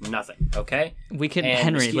taught you. Nothing. Okay. We can, and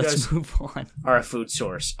Henry. Let's move on. Are a food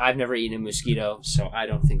source. I've never eaten a mosquito, so I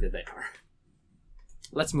don't think that they are.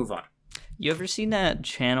 Let's move on. You ever seen that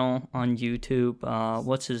channel on YouTube?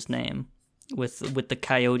 What's his name? With the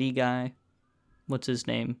coyote guy. What's his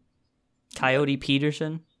name? Coyote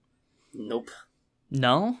Peterson? Nope.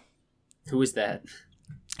 No? Who is that?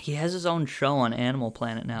 He has his own show on Animal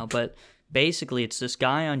Planet now, but basically it's this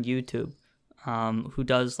guy on YouTube who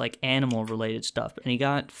does like animal related stuff, and he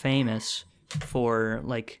got famous for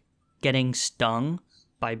like getting stung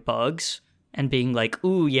by bugs and being like,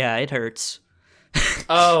 "Ooh, yeah, it hurts."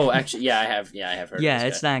 Oh, actually, I have heard. Yeah, of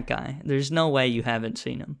it's that guy. There's no way you haven't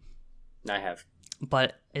seen him. I have.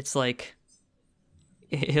 But it's like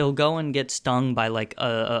he'll go and get stung by like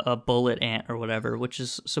a bullet ant or whatever, which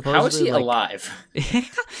is supposedly how is he like, alive?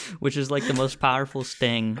 which is like the most powerful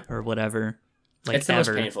sting or whatever. Like it's the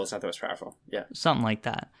ever. most painful. It's not the most powerful. Yeah, something like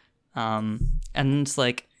that. And it's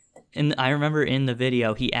like, I remember in the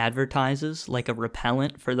video he advertises like a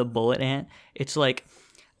repellent for the bullet ant. It's like,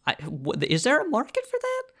 is there a market for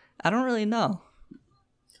that? I don't really know.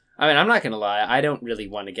 I mean, I'm not going to lie. I don't really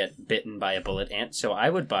want to get bitten by a bullet ant, so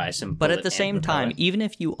I would buy some But bullet at the ant same time, repellent. even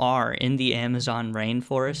if you are in the Amazon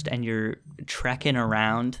rainforest and you're trekking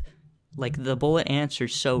around, like, the bullet ants are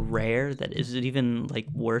so rare that is it even, like,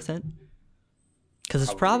 worth it? Because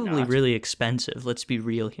it's probably not. really expensive. Let's be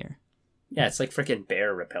real here. Yeah, it's like freaking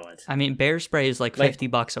bear repellent. I mean, bear spray is like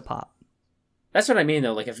 $50 a pop. That's what I mean,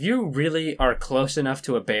 though. Like, if you really are close enough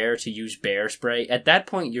to a bear to use bear spray, at that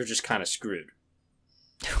point, you're just kind of screwed.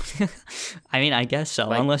 I mean, I guess so.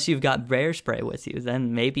 Like, unless you've got bear spray with you,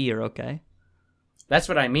 then maybe you're okay. That's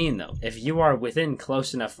what I mean, though. If you are within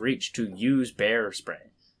close enough reach to use bear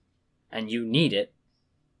spray, and you need it,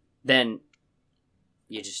 then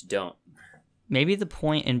you just don't. Maybe the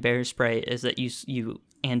point in bear spray is that you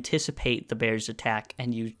anticipate the bear's attack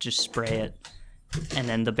and you just spray it, and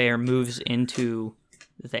then the bear moves into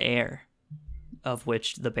the air of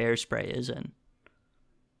which the bear spray is in.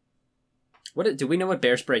 Do we know what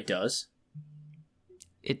bear spray does?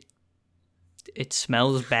 It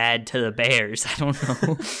smells bad to the bears. I don't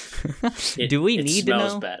know. Do we need to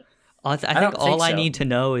know? Bad. I think all I need to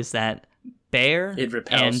know is that bear and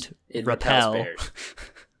repel. Bears.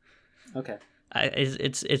 Okay.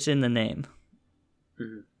 It's in the name.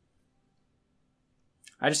 Mm-hmm.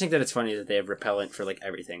 I just think that it's funny that they have repellent for like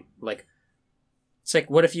everything. Like, it's like,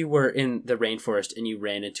 what if you were in the rainforest and you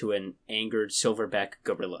ran into an angered silverback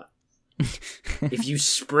gorilla? If you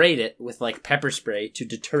sprayed it with like pepper spray to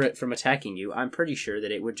deter it from attacking you, I'm pretty sure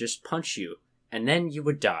that it would just punch you and then you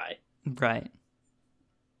would die. Right.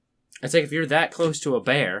 It's like if you're that close to a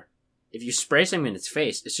bear, if you spray something in its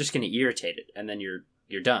face, it's just going to irritate it and then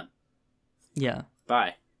you're done. Yeah.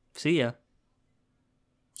 Bye. See ya.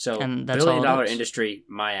 So, and that's $1 billion industry,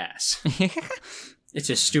 my ass. It's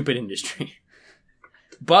a stupid industry.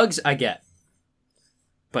 Bugs, I get.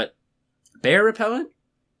 But bear repellent?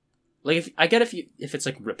 Like, if it's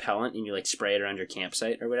like repellent and you like spray it around your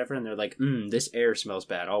campsite or whatever, and they're like, this air smells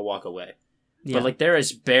bad, I'll walk away. Yeah. But like there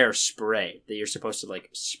is bear spray that you're supposed to like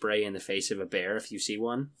spray in the face of a bear if you see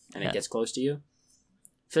one and it gets close to you.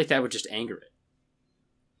 I feel like that would just anger it.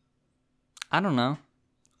 I don't know.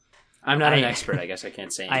 I'm not an expert, I guess I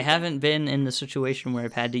can't say anything. I haven't been in the situation where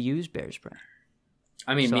I've had to use bear spray.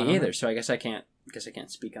 I mean, me either, so I guess I can't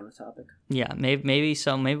speak on the topic. Yeah, maybe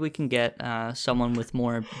we can get someone with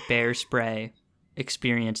more bear spray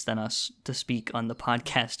experience than us to speak on the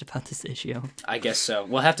podcast about this issue. I guess so.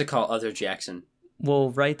 We'll have to call Other Jackson. We'll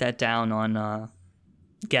write that down on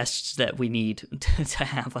guests that we need to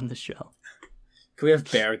have on the show. Can we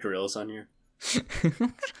have Bear Grylls on here?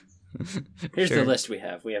 Here's the list we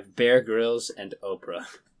have. We have Bear Grylls and Oprah.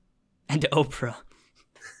 And Oprah.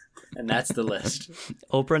 And that's the list.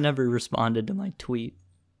 Oprah never responded to my tweet.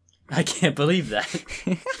 I can't believe that.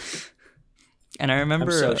 And I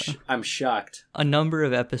remember... I'm shocked. A number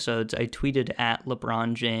of episodes I tweeted at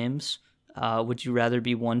LeBron James, would you rather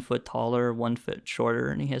be 1 foot taller or 1 foot shorter?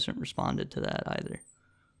 And he hasn't responded to that either.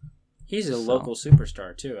 He's a local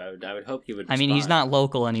superstar, too. I would hope he would respond. I mean, he's not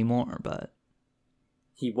local anymore, but...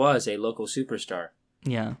 He was a local superstar.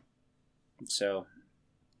 Yeah. So...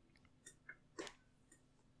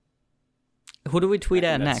 Who do we tweet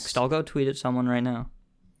at next? I'll go tweet at someone right now.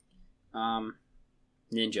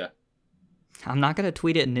 Ninja. I'm not going to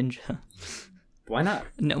tweet at Ninja. Why not?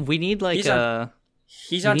 No, we need like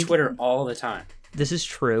He's on Twitter all the time. This is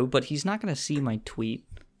true, but he's not going to see my tweet.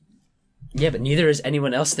 Yeah, but neither is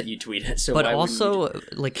anyone else that you tweet at. So but also,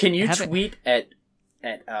 like, can you tweet at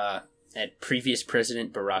previous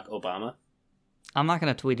President Barack Obama? I'm not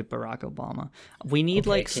going to tweet at Barack Obama. We need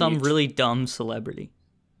like some really dumb celebrity.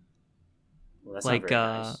 Well, that's not very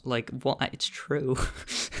nice. Well, it's true.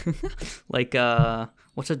 Like,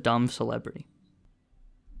 what's a dumb celebrity?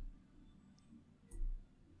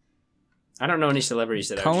 I don't know any celebrities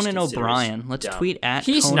that Conan O'Brien. Let's tweet at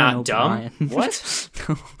He's Conan not O'Brien. Dumb. What?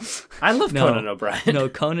 I love Conan O'Brien. No,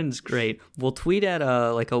 Conan's great. We'll tweet at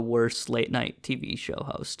a worse late night TV show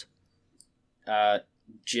host. Not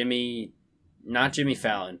Jimmy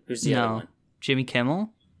Fallon. Who's the other one? Jimmy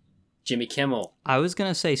Kimmel? Jimmy Kimmel. I was going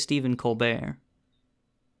to say Stephen Colbert.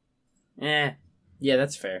 Yeah,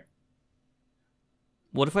 that's fair.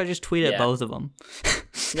 What if I just tweet at both of them?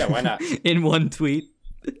 Yeah, why not? In one tweet.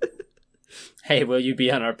 Hey, will you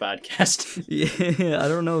be on our podcast? Yeah, I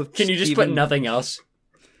don't know if Can you just put nothing else?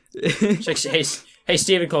 Like, hey,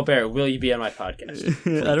 Stephen Colbert, will you be on my podcast?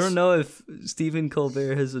 Please. I don't know if Stephen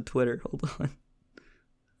Colbert has a Twitter. Hold on.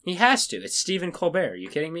 He has to. It's Stephen Colbert. Are you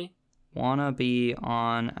kidding me? Wanna be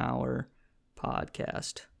on our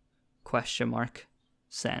podcast? ?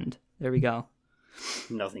 Send. There we go.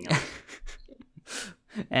 Nothing else.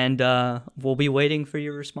 And we'll be waiting for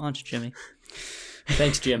your response, Jimmy.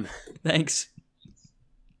 Thanks, Jim. Thanks.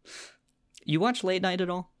 You watch late night at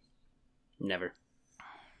all? Never.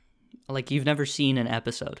 Like, you've never seen an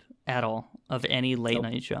episode at all of any late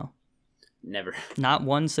night show? Never. Not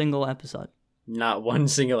one single episode? Not one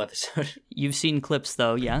single episode. You've seen clips,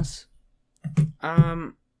 though, yes?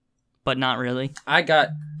 But not really? I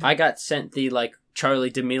got sent the, like, Charlie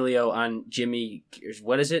D'Amelio on Jimmy...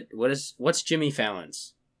 What is it? What's Jimmy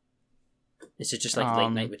Fallon's? Is it just, like,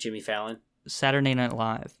 Late Night with Jimmy Fallon? Saturday Night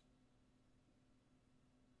Live.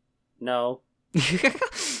 No. I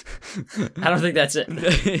don't think that's it.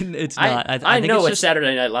 It's not. I know what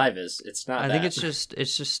Saturday Night Live is. It's not. I think it's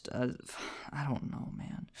just. I don't know,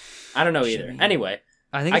 man. I don't know either. Anyway,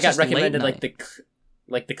 I think I it's got just recommended late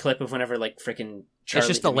like the clip of whenever like freaking Charlie It's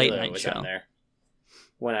just the late D'Amelio night was show. on there.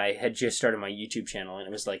 When I had just started my YouTube channel, and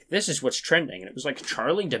it was like, this is what's trending. And it was like,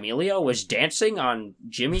 Charlie D'Amelio was dancing on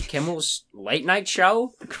Jimmy Kimmel's late night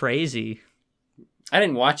show? Crazy. I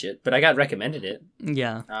didn't watch it, but I got recommended it.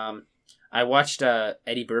 Yeah. I watched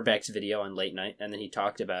Eddie Burback's video on late night, and then he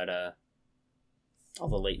talked about all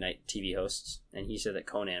the late night TV hosts, and he said that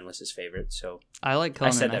Conan was his favorite. So I like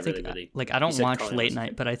Conan. I said that I think, really. Like, I don't watch Conan late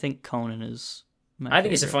night, but I think Conan is my I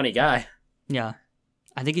think he's a favorite. funny guy. Yeah.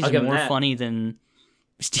 I think he's I'll give him more that. funny than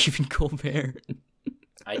Stephen Colbert.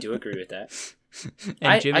 I do agree with that.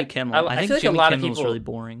 And Jimmy Kimmel. I think feel like Jimmy a lot of Kimmel's people, really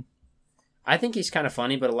boring. I think he's kind of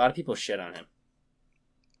funny, but a lot of people shit on him.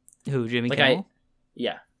 Who, Jimmy Like Kimmel?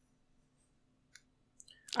 Yeah.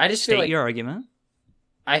 I just feel State like your argument.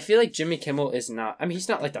 I feel like Jimmy Kimmel is not... I mean, he's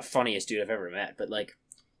not like the funniest dude I've ever met, but like,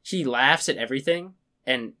 he laughs at everything,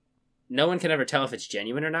 and no one can ever tell if it's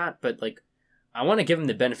genuine or not, but like, I want to give him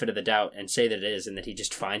the benefit of the doubt and say that it is, and that he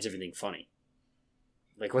just finds everything funny.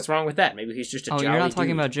 Like, what's wrong with that? Maybe he's just a jolly you're not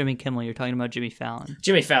talking dude. about Jimmy Kimmel, you're talking about Jimmy Fallon.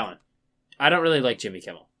 Jimmy Fallon. I don't really like Jimmy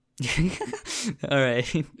Kimmel. All right.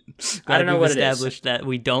 I don't know what it is. Established that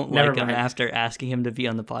we don't Never like him mind. after asking him to be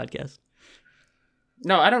on the podcast.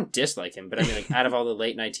 No, I don't dislike him, but I mean, like, out of all the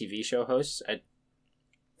late night TV show hosts,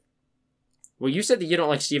 well, you said that you don't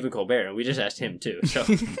like Stephen Colbert, and we just asked him too. So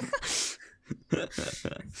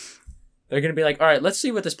they're gonna be like, "All right, let's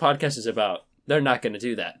see what this podcast is about." They're not gonna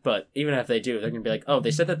do that, but even if they do, they're gonna be like, "Oh,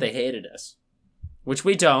 they said that they hated us," which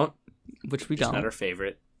we don't. Which we It's don't. not our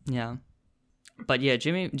favorite. Yeah. But yeah,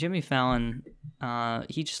 Jimmy Fallon,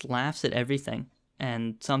 he just laughs at everything,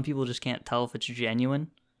 and some people just can't tell if it's genuine.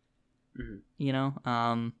 Mm-hmm. You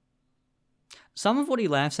know, some of what he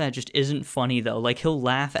laughs at just isn't funny though. Like, he'll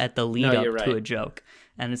laugh at the lead up you're to right. a joke,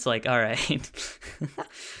 and it's like, all right.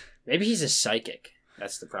 Maybe he's a psychic.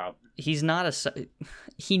 That's the problem. He's not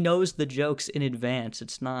he knows the jokes in advance.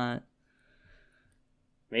 It's not.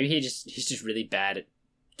 Maybe he's just really bad at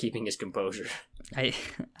keeping his composure. I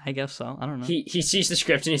guess so. I don't know. He sees the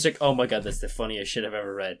script and he's like, "Oh my god, that's the funniest shit I've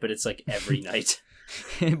ever read." But it's like every night.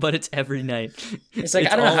 But it's every night. It's like,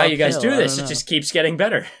 It's I don't know all how you guys uphill. do I this. don't It know. just keeps getting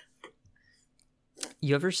better.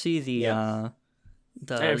 You ever see the I'm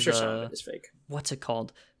sure some of it is fake. what's it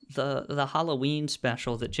called? The Halloween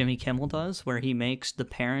special that Jimmy Kimmel does, where he makes the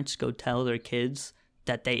parents go tell their kids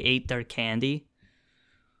that they ate their candy.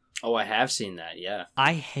 Oh, I have seen that, yeah.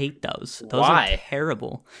 I hate those. Those Why? are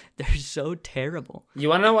terrible. They're so terrible. You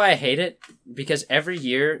want to know why I hate it? Because every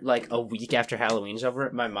year, like a week after Halloween's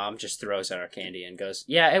over, my mom just throws out our candy and goes,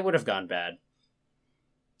 "Yeah, it would have gone bad."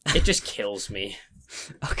 It just kills me.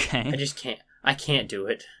 Okay. I just can't. I can't do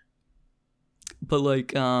it. But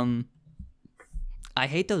like, I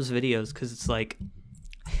hate those videos because it's like,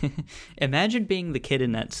 imagine being the kid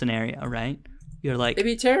in that scenario, right? You're like, It'd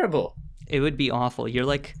be terrible. it would be awful. You're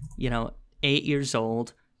like, 8 years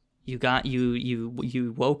old.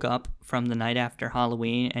 You woke up from the night after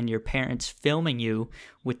Halloween, and your parents filming you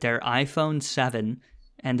with their iPhone 7,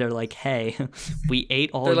 and they're like, "Hey, we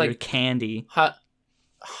ate all They're your like, candy."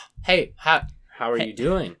 Hey, how are you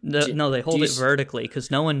doing? No, they hold do it you vertically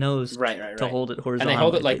because no one knows Right. to hold it And horizontally. they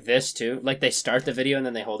hold it like this too. Like they start the video and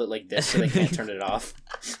then they hold it like this so they can't turn it off.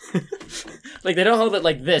 Like they don't hold it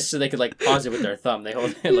like this so they could like pause it with their thumb. They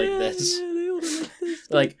hold it like this. Yeah, they hold it like this.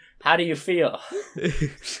 Like, how do you feel?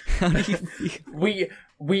 How do you feel?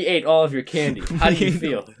 We ate all of your candy. How do you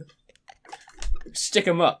feel? Stick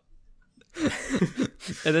them up.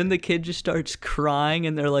 And then the kid just starts crying,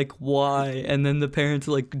 and they're like, "Why?" And then the parents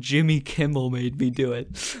are like, "Jimmy Kimmel made me do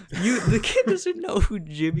it." The kid doesn't know who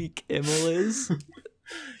Jimmy Kimmel is.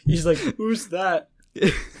 He's like, "Who's that?"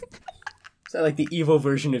 Is that like the evil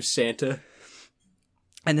version of Santa?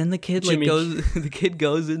 And then the kid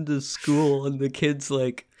goes into school, and the kid's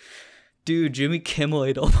like, "Dude, Jimmy Kimmel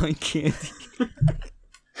ate all my candy."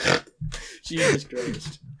 Jesus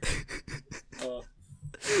Christ.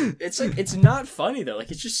 It's like, it's not funny though.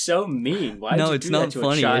 Like, it's just so mean. Why? No, you it's do not that to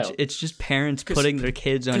funny. A child? It's just parents putting their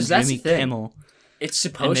kids on 'cause that's Jimmy the thing. Kimmel. It's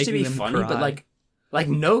supposed to be making them funny, but cry. like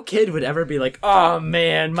no kid would ever be like, "Oh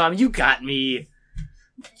man, mom, you got me.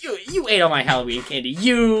 You ate all my Halloween candy.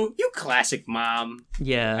 You classic mom.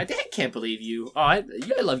 Yeah. I can't believe you. Oh, I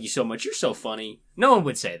love you so much. You're so funny." No one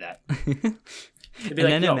would say that. They'd be And like,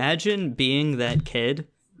 then "Yo, imagine being that kid,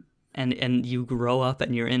 and you grow up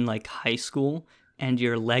and you're in like high school, and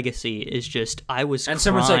your legacy is just, "I was And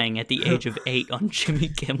someone's like- crying at the age of 8 on Jimmy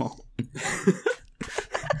Kimmel."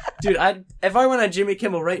 dude, if I went on Jimmy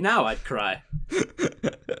Kimmel right now, I'd cry."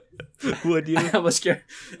 Would you? I was scared.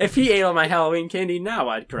 If he ate all my Halloween candy now,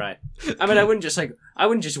 I'd cry. I mean, I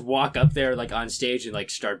wouldn't just walk up there like on stage and like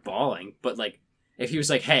start bawling. But like, if he was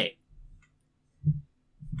like, "Hey,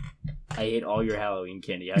 I ate all your Halloween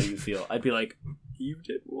candy. How do you feel?" I'd be like, "You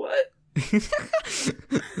did what?"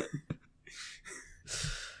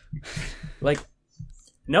 Like,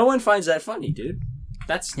 no one finds that funny, dude.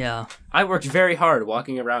 Yeah. I worked very hard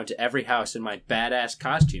walking around to every house in my badass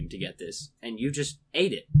costume to get this, and you just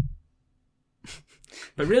ate it.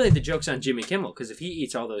 But really, the joke's on Jimmy Kimmel, because if he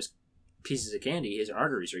eats all those pieces of candy, his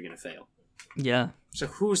arteries are going to fail. Yeah. So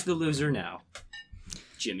who's the loser now?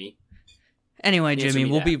 Jimmy. Anyway, Jimmy,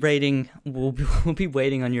 we'll be waiting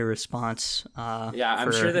on your response. Yeah,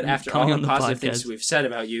 I'm sure that after all the positive things we've said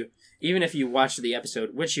about you, even if you watched the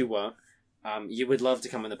episode, which you won't, you would love to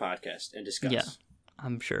come on the podcast and discuss. Yeah,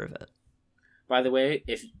 I'm sure of it. By the way,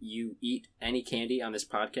 if you eat any candy on this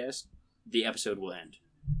podcast, the episode will end.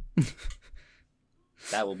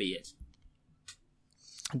 That will be it.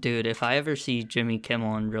 Dude, if I ever see Jimmy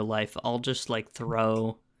Kimmel in real life, I'll just like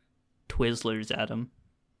throw Twizzlers at him.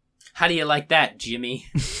 How do you like that, Jimmy?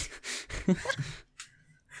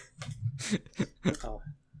 Oh.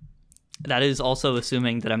 That is also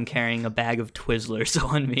assuming that I'm carrying a bag of Twizzlers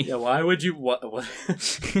on me. Yeah, why would you... What?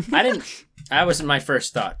 I didn't... That wasn't my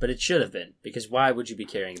first thought, but it should have been. Because why would you be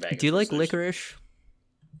carrying a bag of Twizzlers? Do you like licorice?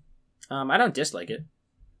 I don't dislike it.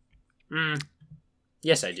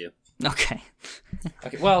 Yes, I do. Okay.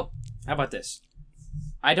 Okay, well, how about this?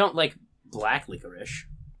 I don't like black licorice.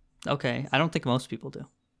 Okay, I don't think most people do.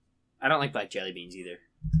 I don't like black jelly beans either.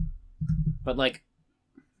 But, like,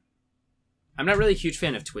 I'm not really a huge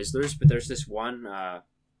fan of Twizzlers, but there's this one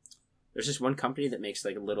company that makes,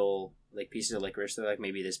 like, little, like, pieces of licorice. They're, like,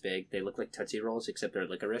 maybe this big. They look like Tootsie Rolls, except they're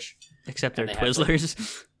licorice. Except they're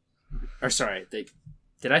Twizzlers? Or, sorry,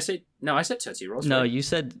 did I say... No, I said Tootsie Rolls. No, right? you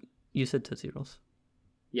said Tootsie Rolls.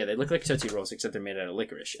 Yeah, they look like Tootsie Rolls, except they're made out of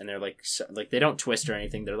licorice. And they're, like, they don't twist or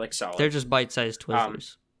anything. They're, like, solid. They're just bite-sized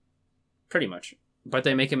Twizzlers. Pretty much. But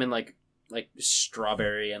they make them in, like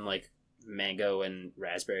strawberry and, like, mango and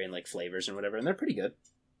raspberry and, like, flavors and whatever. And they're pretty good.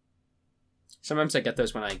 Sometimes I get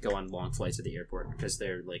those when I go on long flights at the airport because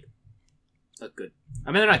they're, like, a good...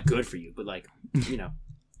 I mean, they're not good for you, but, like, you know,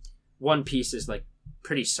 one piece is, like,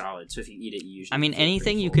 pretty solid. So if you eat it, you usually... I mean,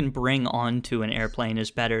 anything you can bring onto an airplane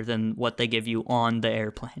is better than what they give you on the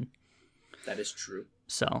airplane. That is true.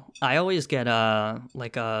 So I always get a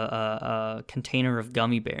container of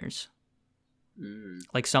gummy bears.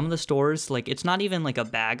 Like some of the stores, like it's not even like a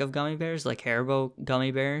bag of gummy bears, like Haribo gummy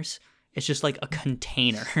bears. It's just like a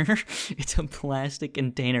container. It's a plastic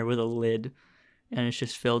container with a lid, and it's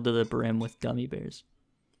just filled to the brim with gummy bears.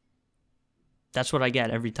 That's what I get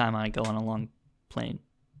every time I go on a long plane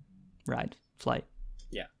flight.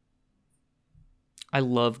 Yeah. I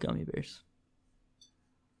love gummy bears.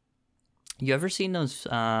 You ever seen those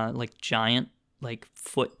like giant, like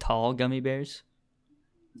foot tall gummy bears?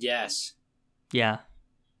 Yes. Yeah.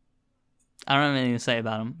 I don't have anything to say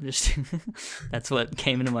about them. Just that's what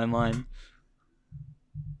came into my mind.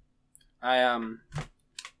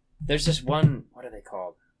 There's this one, what are they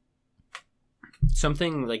called?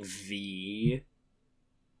 Something like V.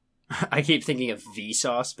 I keep thinking of V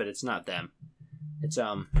sauce, but it's not them. It's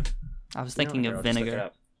I was thinking of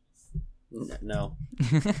vinegar. No.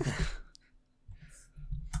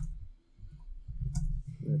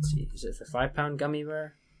 Let's see. Is it the 5-pound gummy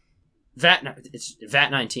bear? It's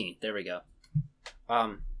VAT 19. There we go.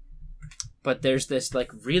 But there's this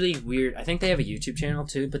like really weird. I think they have a YouTube channel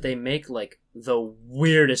too, but they make like the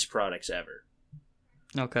weirdest products ever.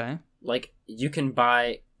 Okay. Like you can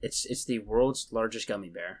buy. It's the world's largest gummy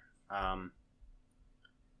bear.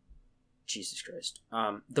 Jesus Christ.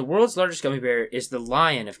 The world's largest gummy bear is the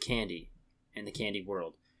lion of candy in the candy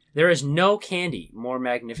world. There is no candy more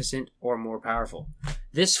magnificent or more powerful.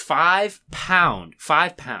 This 5 pound.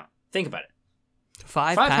 Think about it.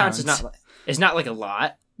 5 pounds is not like a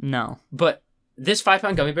lot. No. But this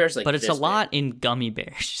 5-pound gummy bear is like. But it's this a lot big. in gummy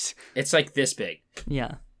bears. It's like this big.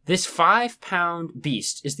 Yeah. This 5-pound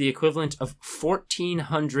beast is the equivalent of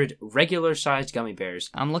 1,400 regular-sized gummy bears.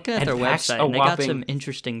 I'm looking at their website, and they got some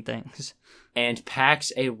interesting things. And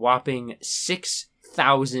packs a whopping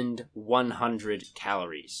 6,100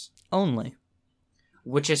 calories. Only.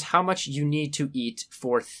 Which is how much you need to eat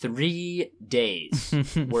for 3 days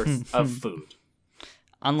worth of food.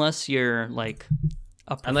 Unless you're, like,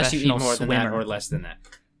 a professional Unless you eat more swimmer. than that or less than that.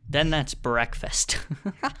 Then that's breakfast.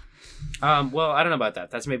 Well, I don't know about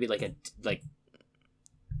that. That's maybe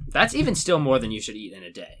that's even still more than you should eat in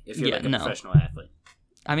a day if you're a professional athlete.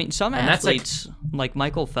 I mean, some athletes, like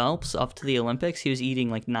Michael Phelps, up to the Olympics, he was eating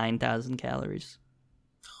like 9,000 calories.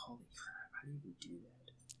 Holy How do you do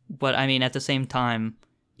that? But I mean, at the same time,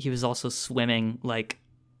 he was also swimming like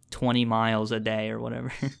 20 miles a day or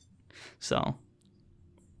whatever. So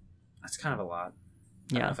that's kind of a lot.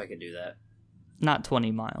 I don't know if I could do that. Not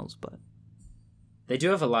 20 miles, but they do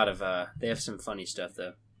have a lot of. They have some funny stuff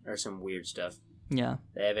though, or some weird stuff. Yeah.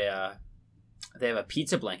 They have a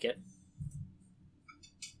pizza blanket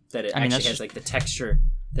that actually has like the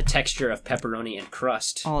texture of pepperoni and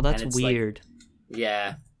crust. Oh, that's weird. Like,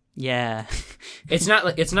 yeah. Yeah. It's not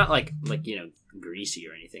like greasy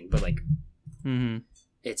or anything, but like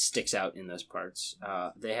it sticks out in those parts.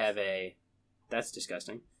 They have that's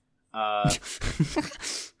disgusting.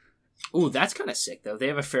 Ooh, that's kind of sick though. They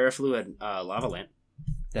have a ferrofluid lava lamp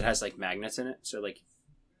that has like magnets in it, so like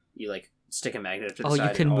you like stick a magnet to the side. Oh,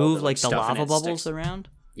 you can move like the lava bubbles around?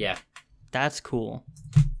 Yeah. That's cool.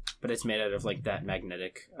 But it's made out of like that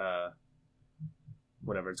magnetic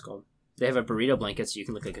whatever it's called. They have a burrito blanket so you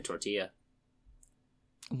can look like a tortilla.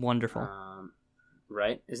 Wonderful.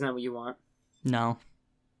 Right? Isn't that what you want? No.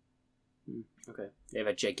 Okay. They have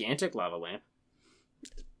a gigantic lava lamp.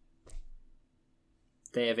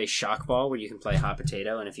 They have a shock ball where you can play hot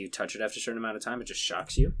potato, and if you touch it after a certain amount of time, it just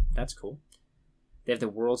shocks you. That's cool. They have the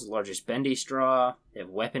world's largest bendy straw. They have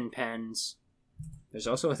weapon pens. There's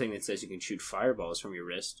also a thing that says you can shoot fireballs from your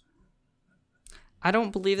wrist. I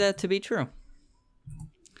don't believe that to be true.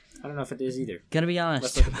 I don't know if it is either. Gotta be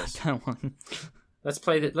honest about that one. Let's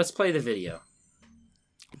play the video.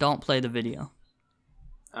 Don't play the video.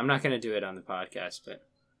 I'm not gonna do it on the podcast, but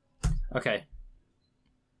okay.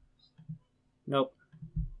 Nope.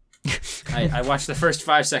 I watched the first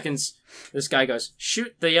 5 seconds. This guy goes,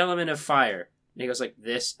 shoot the element of fire. And he goes like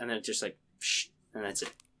this, and then it just like, shh, and that's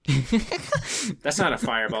it. That's not a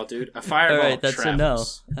fireball, dude. A fireball Alright, that's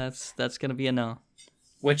travels. a no. That's gonna be a no.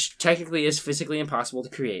 Which technically is physically impossible to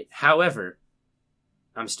create. However,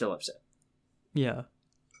 I'm still upset. Yeah.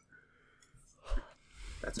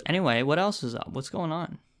 That's it. Anyway, what else is up? What's going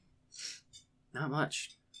on? Not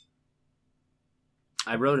much.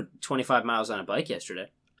 I rode 25 miles on a bike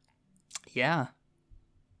yesterday. Yeah.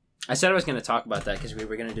 I said I was going to talk about that because we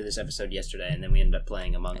were going to do this episode yesterday, and then we ended up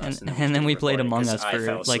playing Among Us. And then we played Among Us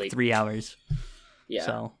for like 3 hours. Yeah.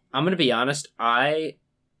 So I'm going to be honest. I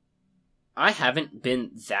haven't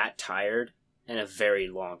been that tired in a very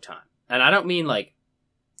long time. And I don't mean like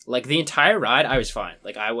the entire ride, I was fine.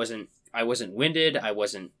 Like I wasn't winded.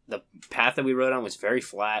 The path that we rode on was very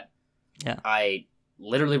flat. Yeah. I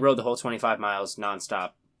literally rode the whole 25 miles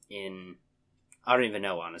nonstop in, I don't even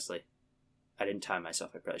know, honestly. I didn't time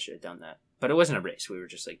myself. I probably should have done that. But it wasn't a race. We were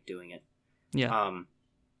just like doing it. Yeah.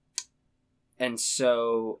 And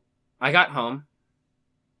so I got home.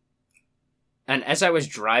 And as I was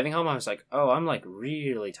driving home, I was like, oh, I'm like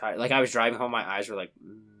really tired. Like I was driving home, my eyes were like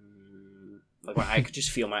I could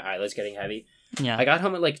just feel my eyelids getting heavy. Yeah. I got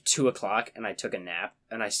home at like 2:00 and I took a nap,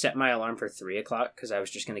 and I set my alarm for 3:00 because I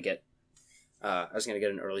was just going to get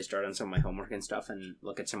an early start on some of my homework and stuff and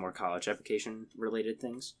look at some more college application related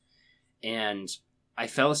things. And I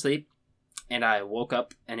fell asleep and I woke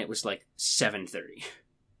up and it was like 7:30.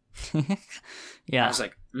 Yeah. I was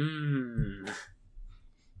like,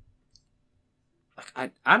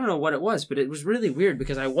 Like I don't know what it was, but it was really weird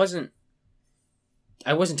because I wasn't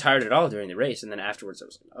tired at all during the race, and then afterwards I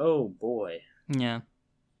was like, oh boy. Yeah.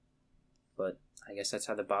 But I guess that's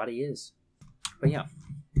how the body is. But yeah.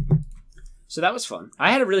 So that was fun.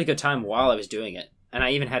 I had a really good time while I was doing it, and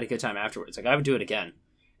I even had a good time afterwards. Like I would do it again.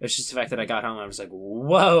 It's just the fact that I got home and I was like,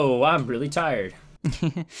 whoa, I'm really tired.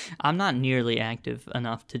 I'm not nearly active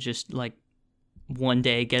enough to just like one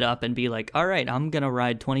day get up and be like, all right, I'm gonna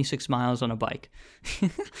ride 26 miles on a bike.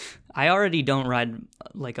 I already don't ride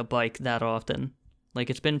like a bike that often. Like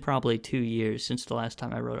it's been probably 2 years since the last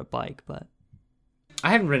time I rode a bike, but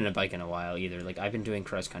I haven't ridden a bike in a while either. Like I've been doing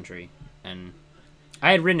cross country, and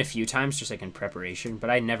I had ridden a few times just like in preparation, but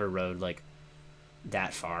I never rode like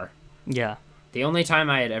that far. Yeah. The only time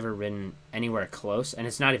I had ever ridden anywhere close, and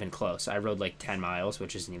it's not even close, I rode like 10 miles,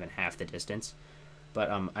 which isn't even half the distance. But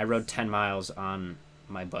I rode 10 miles on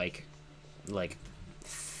my bike like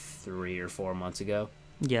 3 or 4 months ago.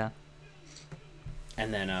 Yeah.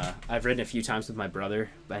 And then I've ridden a few times with my brother,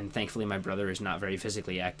 and thankfully my brother is not very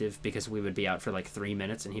physically active because we would be out for like 3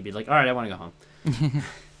 minutes and he'd be like, all right, I want to go home.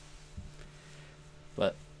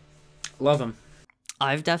 But love him.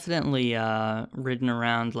 I've definitely ridden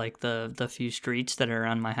around like the few streets that are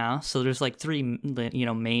around my house. So there's like 3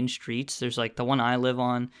 main streets. There's like the one I live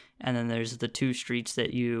on, and then there's the 2 streets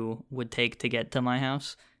that you would take to get to my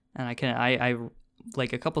house. And I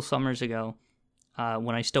like a couple summers ago,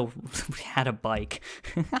 when I still had a bike,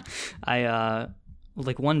 I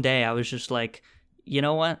like one day I was just like, you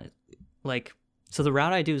know what? like, so the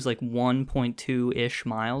route I do is like 1.2-ish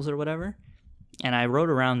miles or whatever. And I rode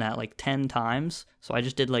around that like 10 times. So I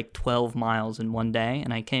just did like 12 miles in one day.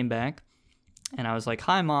 And I came back and I was like,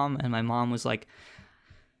 hi, Mom. And my mom was like,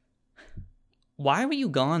 why were you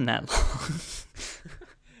gone that long?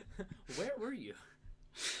 Where were you?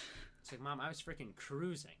 It's like, Mom, I was freaking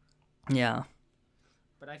cruising. Yeah.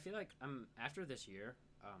 But I feel like after this year,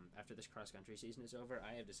 after this cross-country season is over,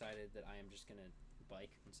 I have decided that I am just going to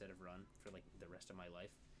bike instead of run for like the rest of my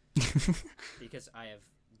life. Because I have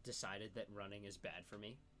decided that running is bad for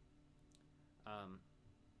me.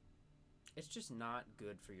 It's just not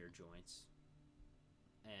good for your joints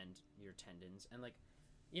and your tendons. And like,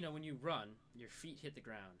 you know, when you run, your feet hit the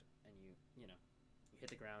ground and you hit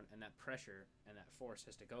the ground, and that pressure and that force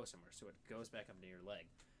has to go somewhere, so it goes back up into your leg.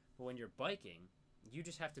 But when you're biking, you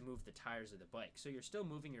just have to move the tires of the bike. So you're still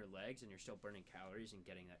moving your legs and you're still burning calories and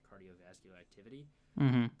getting that cardiovascular activity,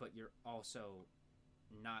 but you're also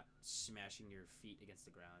not smashing your feet against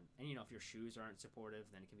the ground. And, you know, if your shoes aren't supportive,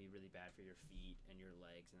 then it can be really bad for your feet and your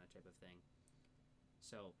legs and that type of thing.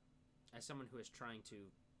 So as someone who is trying to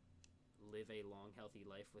live a long, healthy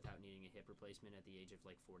life without needing a hip replacement at the age of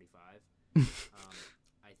like 45,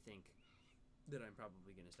 I think that I'm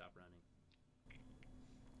probably going to stop running.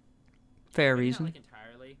 Fair Maybe reason. Not like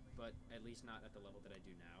entirely, but at least not at the level that I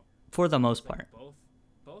do now. For the most Like part.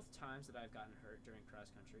 both times that I've gotten hurt during cross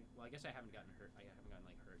country. Well, I guess I haven't gotten hurt. I haven't gotten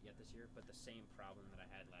like hurt yet this year, but the same problem that I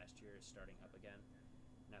had last year is starting up again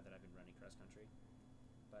now that I've been running cross country.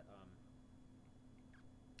 But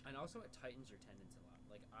and also it tightens your tendons a lot.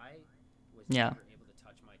 Like I was never able to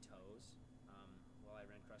touch my toes while I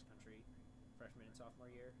ran cross country freshman and sophomore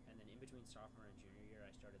year, and then in between sophomore and junior year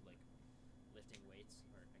I started like lifting weights,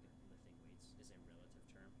 or I guess lifting weights is a relative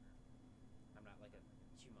term. I'm not like a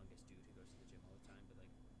humongous dude who goes to the gym all the time, but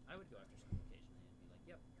like I would go after school occasionally and be like,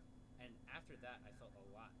 yep. And after that I felt a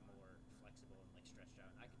lot more flexible and like stretched out,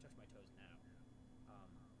 and I can touch my toes now.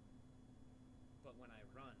 But when I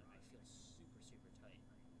run I feel super, super tight.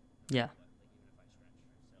 Yeah. Like even if I stretch.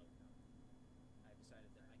 So I've decided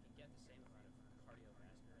that I can get the same amount of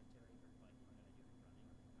cardiovascular activity from biking that I do from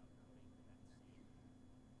running without putting that same amount of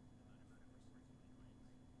force into my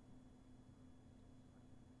legs.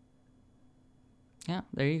 Yeah,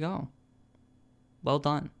 there you go. Well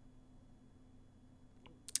done.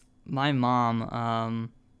 My mom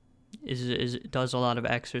does a lot of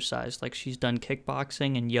exercise. Like she's done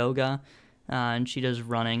kickboxing and yoga, and she does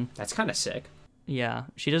running. That's kind of sick. Yeah,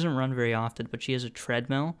 she doesn't run very often, but she has a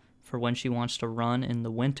treadmill for when she wants to run in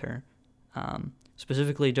the winter.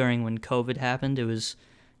 Specifically during when COVID happened, it was,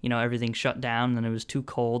 everything shut down and it was too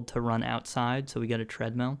cold to run outside, so we got a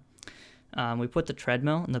treadmill. We put the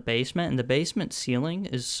treadmill in the basement, and the basement ceiling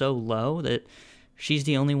is so low that she's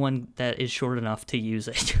the only one that is short enough to use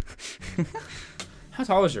it. How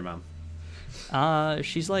tall is your mom?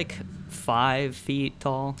 She's like 5 feet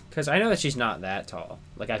tall. Because I know that she's not that tall.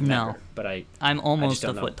 Like I've met her, but I'm almost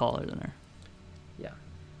a foot taller than her. Yeah.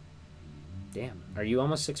 Damn. Are you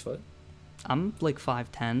almost 6 foot? I'm like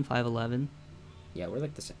 5'10", 5'11". Yeah, we're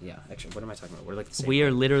like the same. Yeah, actually, what am I talking about? We're like the same. We height.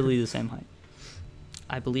 are literally the same height.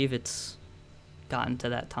 I believe it's gotten to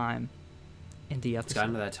that time in the episode. It's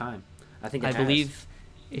gotten to that time. I think I believe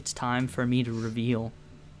it's time for me to reveal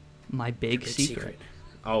my big secret.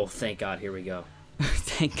 Oh, thank God. Here we go.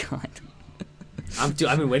 Thank God. I've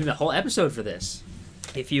been waiting the whole episode for this.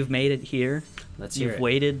 If you've made it here, you've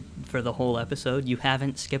waited for the whole episode. You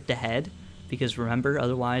haven't skipped ahead, because remember,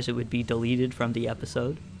 otherwise it would be deleted from the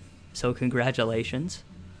episode. So congratulations.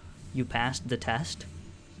 You passed the test.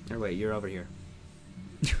 Or wait, you're over here.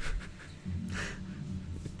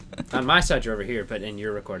 On my side, you're over here, but in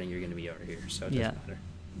your recording, you're going to be over here, so it doesn't matter.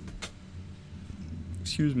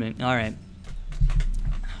 Excuse me. All right.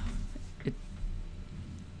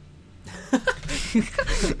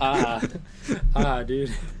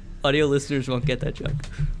 Dude. Audio listeners won't get that joke.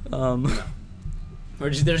 No. They're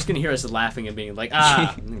just going to hear us laughing and being like,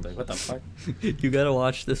 and like, what the fuck? You got to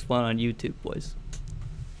watch this one on YouTube, boys.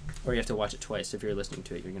 Or you have to watch it twice. If you're listening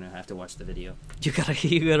to it, you're gonna have to watch the video. You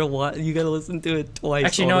gotta listen to it twice.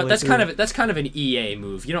 Actually, no, that's kind of an EA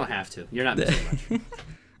move. You don't have to. You're not missing much.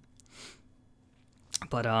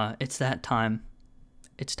 But it's that time.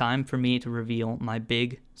 It's time for me to reveal my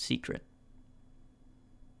big secret.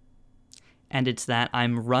 And it's that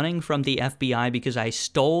I'm running from the FBI because I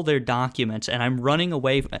stole their documents, and I'm running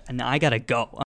away, and I gotta go.